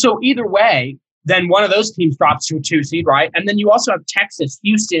then, so either way, then one of those teams drops to a 2 seed, right? And then you also have Texas,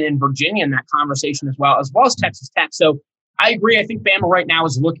 Houston, and Virginia in that conversation as well as Texas Tech. So I agree. I think Bama right now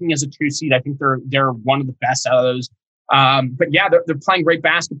is looking as a 2 seed. I think they're one of the best out of those. But yeah, they're playing great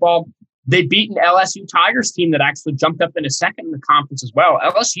basketball. They beat an LSU Tigers team that actually jumped up in a second in the conference as well.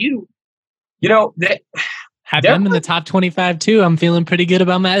 LSU, they had them in the top 25 too. I'm feeling pretty good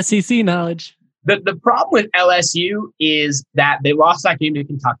about my SEC knowledge. The problem with LSU is that they lost that game to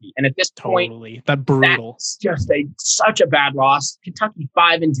Kentucky, and at this point, that brutal. That's just such a bad loss. Kentucky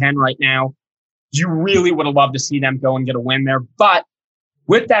 5-10 right now. You really would have loved to see them go and get a win there. But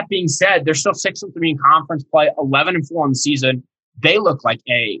with that being said, they're still 6-3 in conference play, 11-4 on the season. They look like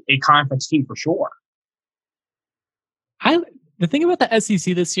a conference team for sure. The thing about the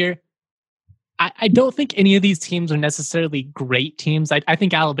SEC this year, I don't think any of these teams are necessarily great teams. I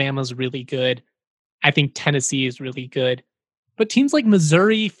think Alabama's really good. I think Tennessee is really good. But teams like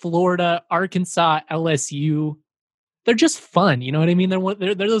Missouri, Florida, Arkansas, LSU, they're just fun. You know what I mean?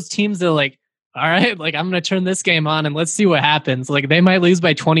 They're those teams that are like, all right, like I'm going to turn this game on and let's see what happens. Like they might lose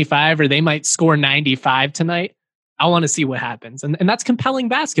by 25 or they might score 95 tonight. I want to see what happens. And that's compelling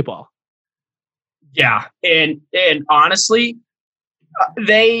basketball. Yeah. And honestly,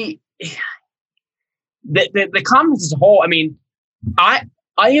 the conference as a whole, I mean,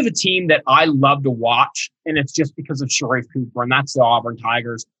 I have a team that I love to watch, and it's just because of Sharife Cooper, and that's the Auburn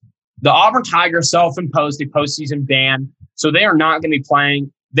Tigers. The Auburn Tigers self-imposed a postseason ban, so they are not going to be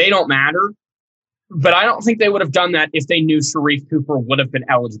playing. They don't matter. But I don't think they would have done that if they knew Sharife Cooper would have been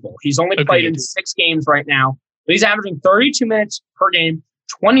eligible. He's only played in 6 games right now, but he's averaging 32 minutes per game,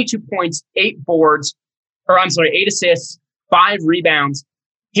 22 points, 8 assists, 5 rebounds.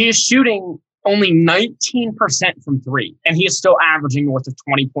 He is shooting only 19% from 3, and he is still averaging north of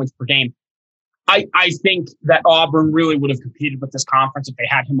 20 points per game. I think that Auburn really would have competed with this conference if they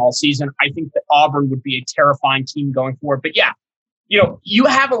had him all season. I think that Auburn would be a terrifying team going forward. But yeah, you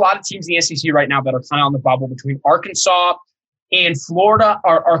have a lot of teams in the SEC right now that are kind of on the bubble. Between Arkansas and Florida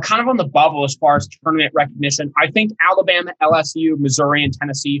are kind of on the bubble as far as tournament recognition. I think Alabama, LSU, Missouri, and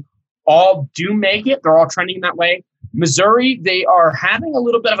Tennessee all do make it. They're all trending that way. Missouri, they are having a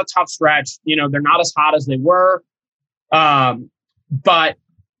little bit of a tough stretch. They're not as hot as they were. But,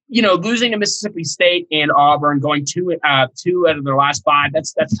 losing to Mississippi State and Auburn, going two out of their last 5,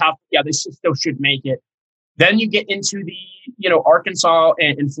 that's tough. Yeah, they still should make it. Then you get into the, Arkansas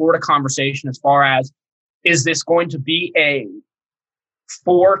and Florida conversation as far as, is this going to be a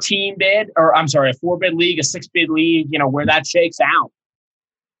 4-team bid, or a 4-bid league, a 6-bid league, where that shakes out?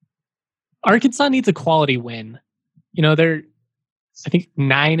 Arkansas needs a quality win. They're, I think,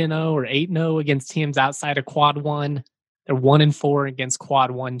 9-0 or 8-0 against teams outside of Quad 1. They're 1-4 against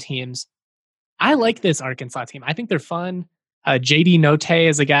Quad 1 teams. I like this Arkansas team. I think they're fun. JD Note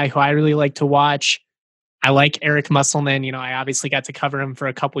is a guy who I really like to watch. I like Eric Musselman. I obviously got to cover him for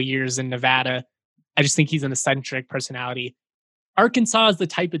a couple years in Nevada. I just think he's an eccentric personality. Arkansas is the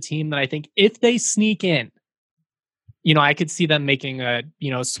type of team that I think if they sneak in, I could see them making a,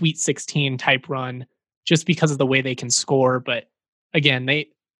 Sweet 16 type run just because of the way they can score. But again, they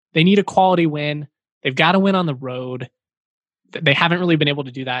need a quality win. They've got to win on the road. They haven't really been able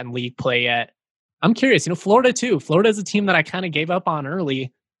to do that in league play yet. I'm curious, Florida too. Florida is a team that I kind of gave up on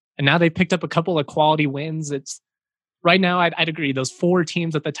early. And now they picked up a couple of quality wins. It's right now, I'd agree. Those 4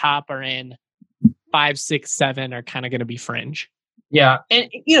 teams at the top are in 5, 6, 7 are kind of going to be fringe. Yeah. And,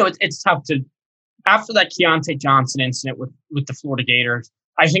 it's tough to, after that Keontae Johnson incident with the Florida Gators,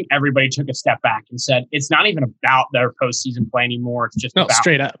 I think everybody took a step back and said, it's not even about their postseason play anymore. It's just about,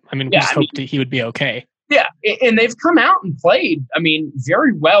 straight up. We just hoped he would be okay. Yeah. And they've come out and played,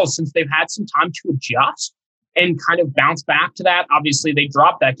 very well since they've had some time to adjust and kind of bounce back to that. Obviously, they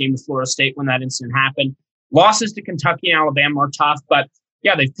dropped that game to Florida State when that incident happened. Losses to Kentucky and Alabama are tough, but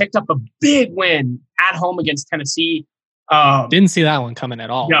yeah, they've picked up a big win at home against Tennessee. Didn't see that one coming at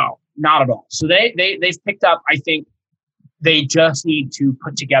all. No, not at all. So they've picked up, I think they just need to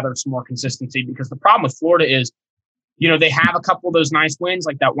put together some more consistency, because the problem with Florida is, they have a couple of those nice wins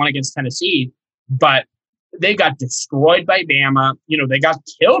like that one against Tennessee, but they got destroyed by Bama. They got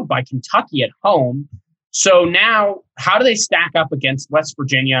killed by Kentucky at home. So now, how do they stack up against West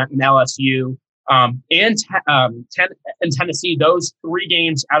Virginia and LSU and Tennessee? Those 3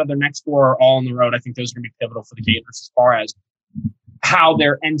 games out of their next 4 are all on the road. I think those are going to be pivotal for the Gators as far as how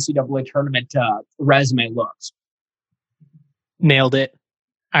their NCAA tournament resume looks. Nailed it.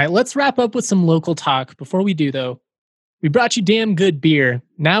 All right, let's wrap up with some local talk. Before we do, though, we brought you damn good beer.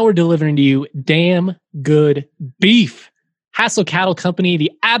 Now we're delivering to you damn good beef. Hassel Cattle Company,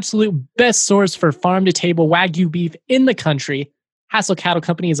 the absolute best source for farm-to-table Wagyu beef in the country. Hassel Cattle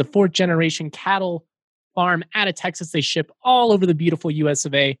Company is a 4th-generation cattle farm out of Texas. They ship all over the beautiful US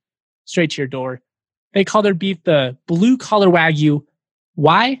of A, straight to your door. They call their beef the blue-collar Wagyu.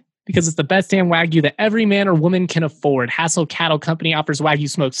 Why? Because it's the best damn Wagyu that every man or woman can afford. Hassel Cattle Company offers Wagyu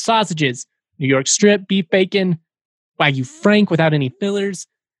smoked sausages, New York strip, beef bacon, Wagyu Frank without any fillers.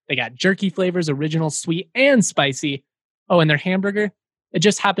 They got jerky flavors, original, sweet, and spicy. Oh, and their hamburger, it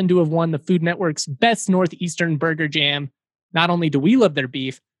just happened to have won the Food Network's Best Northeastern Burger Jam. Not only do we love their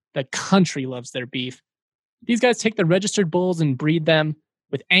beef, the country loves their beef. These guys take the registered bulls and breed them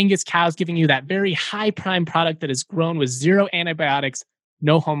with Angus cows, giving you that very high prime product that is grown with 0 antibiotics,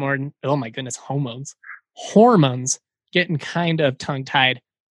 no hormones. Oh my goodness, hormones. Getting kind of tongue-tied.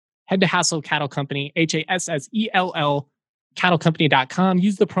 Head to Hassel Cattle Company, HASSELL, cattlecompany.com.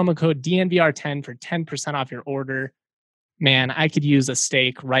 Use the promo code DNVR10 for 10% off your order. Man, I could use a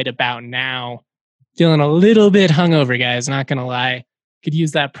steak right about now. Feeling a little bit hungover, guys. Not going to lie. Could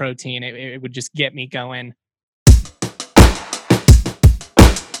use that protein. It would just get me going.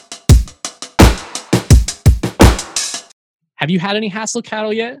 Have you had any Hassel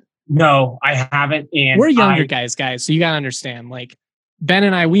cattle yet? No, I haven't. And we're younger guys. So you got to understand, like, Ben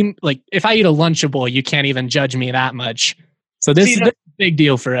and I, if I eat a Lunchable, you can't even judge me that much. So this is a big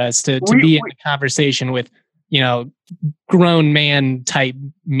deal for us to be in a conversation with, grown man type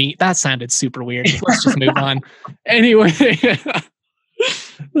meat. That sounded super weird. Let's just move on. Anyway,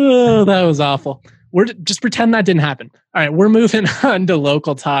 oh, that was awful. We're just pretend that didn't happen. All right, we're moving on to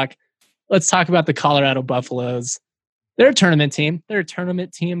local talk. Let's talk about the Colorado Buffaloes. They're a tournament team.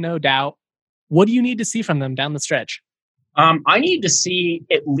 No doubt. What do you need to see from them down the stretch? I need to see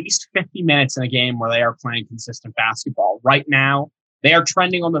at least 50 minutes in a game where they are playing consistent basketball. Right now, they are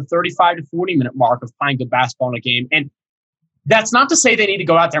trending on the 35 to 40 minute mark of playing good basketball in a game. And that's not to say they need to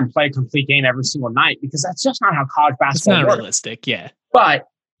go out there and play a complete game every single night, because that's just not how college basketball works. It's not realistic, yeah. But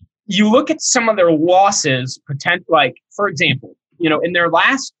you look at some of their losses, like, for example, in their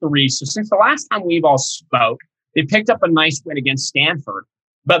last three, so since the last time we've all spoke, they picked up a nice win against Stanford,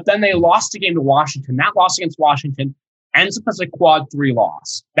 but then they lost a game to Washington. That loss against Washington ends up as a quad 3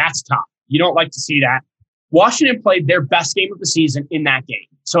 loss. That's tough. You don't like to see that. Washington played their best game of the season in that game.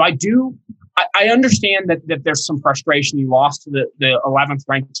 So I understand that there's some frustration. You lost to the 11th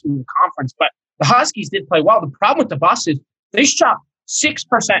ranked team in the conference, but the Huskies did play well. The problem with the Buffs is they shot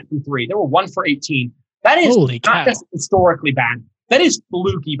 6% from three. They were 1 for 18. That is not just historically bad. That is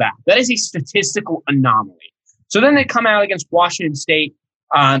fluky bad. That is a statistical anomaly. So then they come out against Washington State,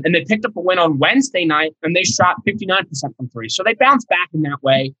 and they picked up a win on Wednesday night, and they shot 59% from three. So they bounced back in that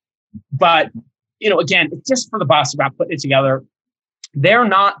way. But, again, it's just for the Buffs about putting it together. They're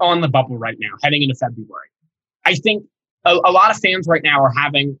not on the bubble right now, heading into February. I think a lot of fans right now are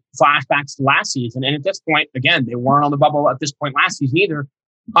having flashbacks to last season. And at this point, again, they weren't on the bubble at this point last season either.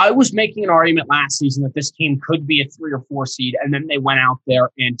 I was making an argument last season that this team could be a 3 or 4 seed, and then they went out there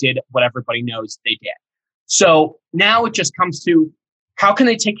and did what everybody knows they did. So now it just comes to, how can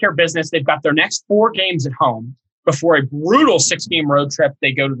they take care of business? They've got their next 4 games at home before a brutal 6-game road trip.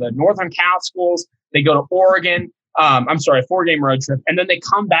 They go to the Northern Cal schools. They go to Oregon. A 4-game road trip. And then they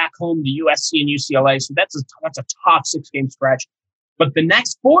come back home to USC and UCLA. So that's a tough 6-game stretch. But the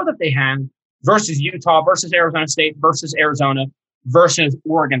next 4 that they have versus Utah, versus Arizona State, versus Arizona, versus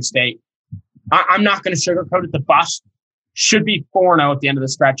Oregon State, I'm not going to sugarcoat it. The Buffs should be 4-0 at the end of the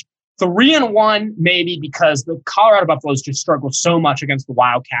stretch. 3-1 maybe, because the Colorado Buffaloes just struggle so much against the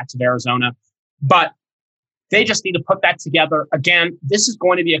Wildcats of Arizona. But they just need to put that together. Again, this is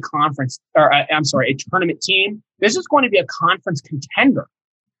going to be a tournament team. This is going to be a conference contender.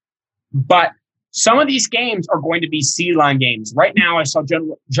 But some of these games are going to be seed line games. Right now, I saw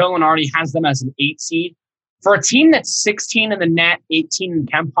Joe Lunardi has them as an 8 seed. For a team that's 16 in the net, 18 in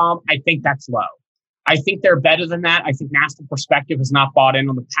KenPom, I think that's low. I think they're better than that. I think National Perspective has not bought in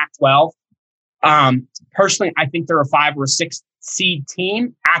on the Pac-12. Personally, I think they're a 5 or a 6 seed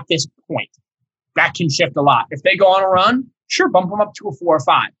team at this point. That can shift a lot. If they go on a run, sure, bump them up to a 4 or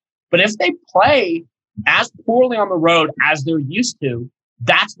 5. But if they play as poorly on the road as they're used to,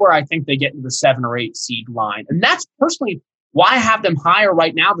 that's where I think they get into the 7 or 8 seed line. And that's personally why I have them higher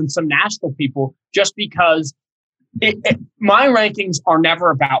right now than some national people, just because my rankings are never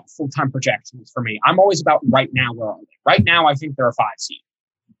about full-time projections for me. I'm always about right now, where are they? Right now, I think they're a 5 seed.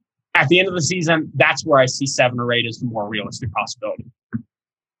 At the end of the season, that's where I see 7 or 8 as the more realistic possibility.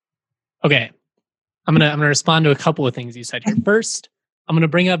 Okay. I'm gonna respond to a couple of things you said here. First, I'm gonna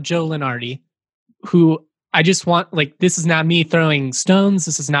bring up Joe Lunardi, who I just want, this is not me throwing stones.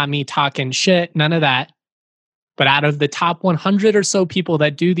 This is not me talking shit. None of that. But out of the top 100 or so people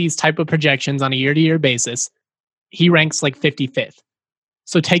that do these type of projections on a year-to-year basis, he ranks 55th.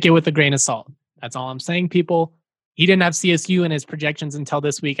 So take it with a grain of salt. That's all I'm saying, people. He didn't have CSU in his projections until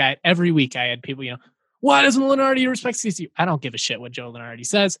this week. Every week I had people, why doesn't Lunardi respect CSU? I don't give a shit what Joe Lunardi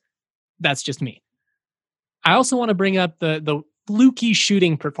says. That's just me. I also want to bring up the fluky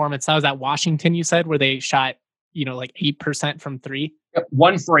shooting performance. That was at Washington, you said, where they shot, 8% from 3. Yep,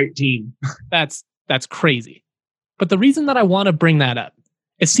 1 for 18. That's crazy. But the reason that I want to bring that up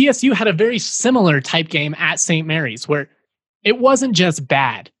is CSU had a very similar type game at St. Mary's, where it wasn't just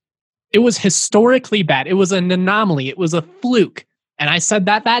bad. It was historically bad. It was an anomaly. It was a fluke. And I said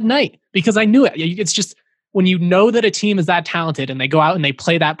that night because I knew it. It's just, when you know that a team is that talented and they go out and they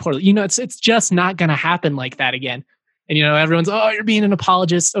play that poorly, it's just not going to happen like that again. And, everyone's, oh, you're being an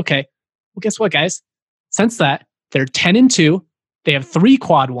apologist. Okay. Well, guess what, guys? Since that, they're 10-2. They have 3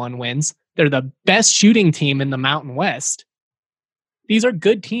 quad 1 wins. They're the best shooting team in the Mountain West. these are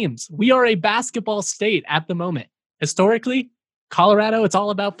good teams. We are a basketball state at the moment. Historically, Colorado, it's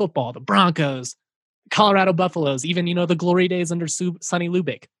all about football. The Broncos, Colorado Buffaloes, even, the glory days under Sonny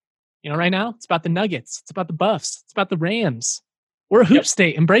Lubick. Right now, it's about the Nuggets. It's about the Buffs. It's about the Rams. We're a hoop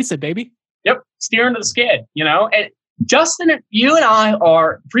state. Embrace it, baby. Yep. Steering to the skid, And Justin, you and I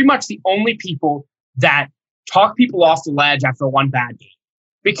are pretty much the only people that talk people off the ledge after one bad game.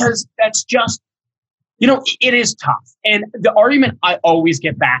 Because that's just, it is tough. And the argument I always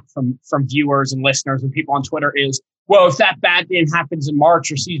get back from viewers and listeners and people on Twitter is, well, if that bad game happens in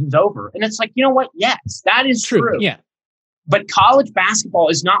March, your season's over. And it's like, you know what? Yes, that is true. Yeah. But college basketball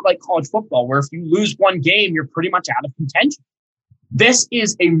is not like college football, where if you lose one game, you're pretty much out of contention. This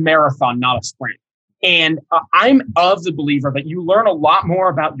is a marathon, not a sprint. And I'm of the believer that you learn a lot more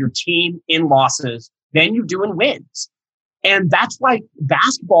about your team in losses than you do in wins. And that's why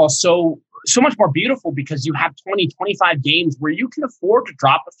basketball is so much more beautiful, because you have 20, 25 games where you can afford to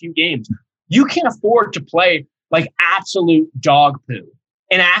drop a few games. You can afford to play like absolute dog poo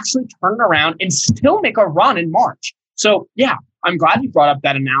and actually turn it around and still make a run in March. So, yeah, I'm glad you brought up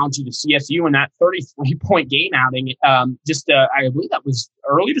that analogy to CSU and that 33-point game outing. I believe that was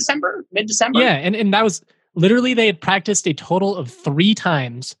early December, mid-December. Yeah, and that was literally, they had practiced a total of 3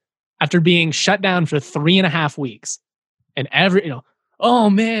 times after being shut down for 3.5 weeks. And oh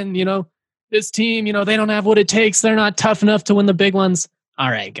man, this team, they don't have what it takes. They're not tough enough to win the big ones. All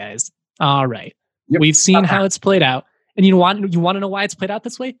right, guys. All right. Yep. We've seen how it's played out. And you want to know why it's played out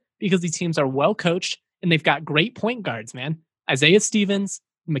this way? Because these teams are well coached and they've got great point guards, man. Isaiah Stevens,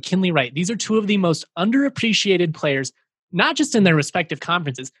 McKinley Wright. These are 2 of the most underappreciated players, not just in their respective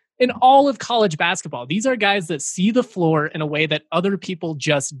conferences, in all of college basketball. These are guys that see the floor in a way that other people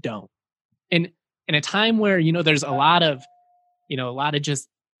just don't. And in a time where, there's a lot of just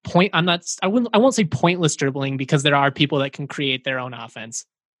I won't say pointless dribbling, because there are people that can create their own offense.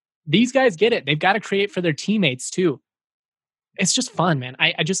 These guys get it. They've got to create for their teammates too. It's just fun, man.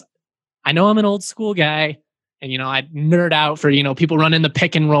 I know I'm an old school guy, and I nerd out for, people running the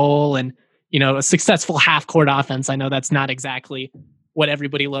pick and roll and, a successful half court offense. I know that's not exactly what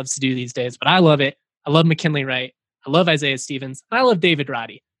everybody loves to do these days, but I love it. I love McKinley Wright. I love Isaiah Stevens. And I love David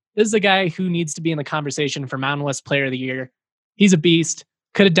Roddy. This is a guy who needs to be in the conversation for Mountain West Player of the Year. He's a beast.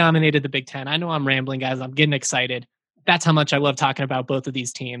 Could have dominated the Big Ten. I know I'm rambling, guys. I'm getting excited. That's how much I love talking about both of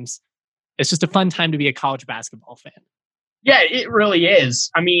these teams. It's just a fun time to be a college basketball fan. Yeah, it really is.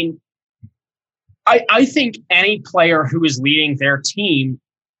 I mean, I think any player who is leading their team,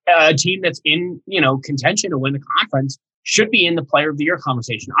 a team that's in, contention to win the conference, should be in the Player of the Year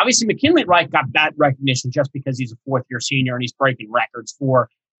conversation. Obviously, McKinley Wright got that recognition just because he's a 4th-year senior and he's breaking records for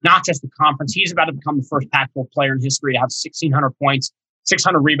not just the conference. He's about to become the first Pac-12 player in history to have 1,600 points,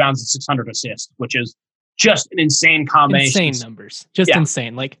 600 rebounds, and 600 assists, which is just an insane combination. Insane numbers.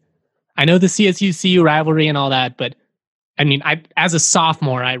 Insane. Like, I know the CSU-CU rivalry and all that, but I mean, as a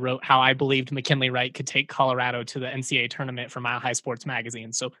sophomore, I wrote how I believed McKinley Wright could take Colorado to the NCAA tournament for Mile High Sports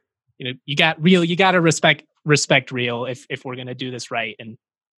Magazine. So, you got to respect Real if we're going to do this right. And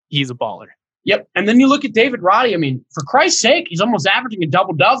he's a baller. Yep. And then you look at David Roddy. I mean, for Christ's sake, he's almost averaging a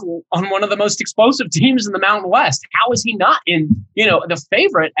double-double on one of the most explosive teams in the Mountain West. How is he not in, the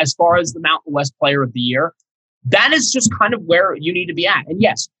favorite as far as the Mountain West Player of the Year? That is just kind of where you need to be at. And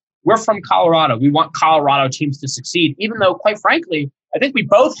yes, we're from Colorado. We want Colorado teams to succeed, even though, quite frankly, I think we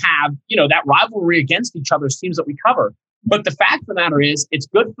both have, that rivalry against each other's teams that we cover. But the fact of the matter is, it's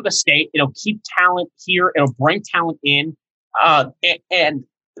good for the state. It'll keep talent here. It'll bring talent in. And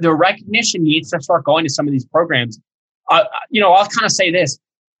the recognition needs to start going to some of these programs. I'll kind of say this.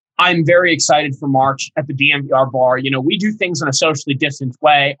 I'm very excited for March at the DMVR bar. We do things in a socially distanced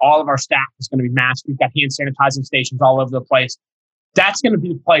way. All of our staff is going to be masked. We've got hand sanitizing stations all over the place. That's going to be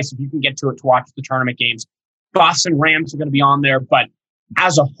the place, if you can get to it, to watch the tournament games. Buffs and Rams are going to be on there. But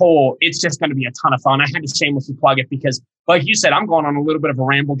as a whole, it's just going to be a ton of fun. I had to shamelessly plug it because, like you said, I'm going on a little bit of a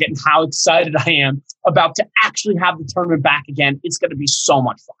ramble, getting how excited I am about to actually have the tournament back again. It's going to be so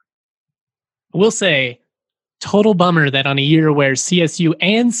much fun. I will say, total bummer that on a year where CSU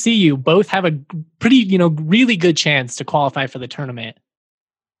and CU both have a pretty, really good chance to qualify for the tournament,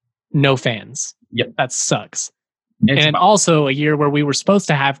 no fans. Yep. That sucks. And also a year where we were supposed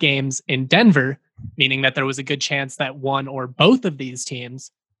to have games in Denver, meaning that there was a good chance that one or both of these teams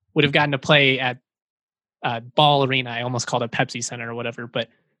would have gotten to play at Ball Arena. I almost called it Pepsi Center or whatever, but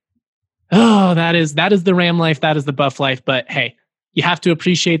that is the Ram life. That is the Buff life. But hey, you have to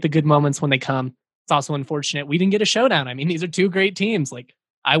appreciate the good moments when they come. It's also unfortunate we didn't get a showdown. I mean, these are 2 great teams. Like,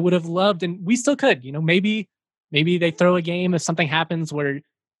 I would have loved, and we still could, maybe they throw a game if something happens where,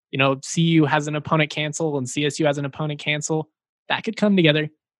 CU has an opponent cancel and CSU has an opponent cancel. that could come together.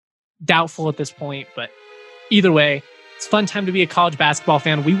 Doubtful at this point, but either way, it's a fun time to be a college basketball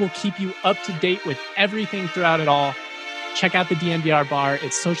fan. We will keep you up to date with everything throughout it all. Check out the DNVR bar.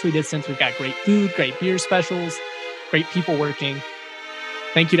 It's socially distanced. We've got great food, great beer specials, great people working.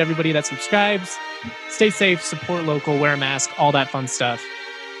 Thank you to everybody that subscribes. Stay safe, support local, wear a mask, all that fun stuff.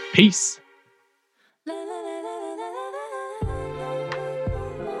 Peace.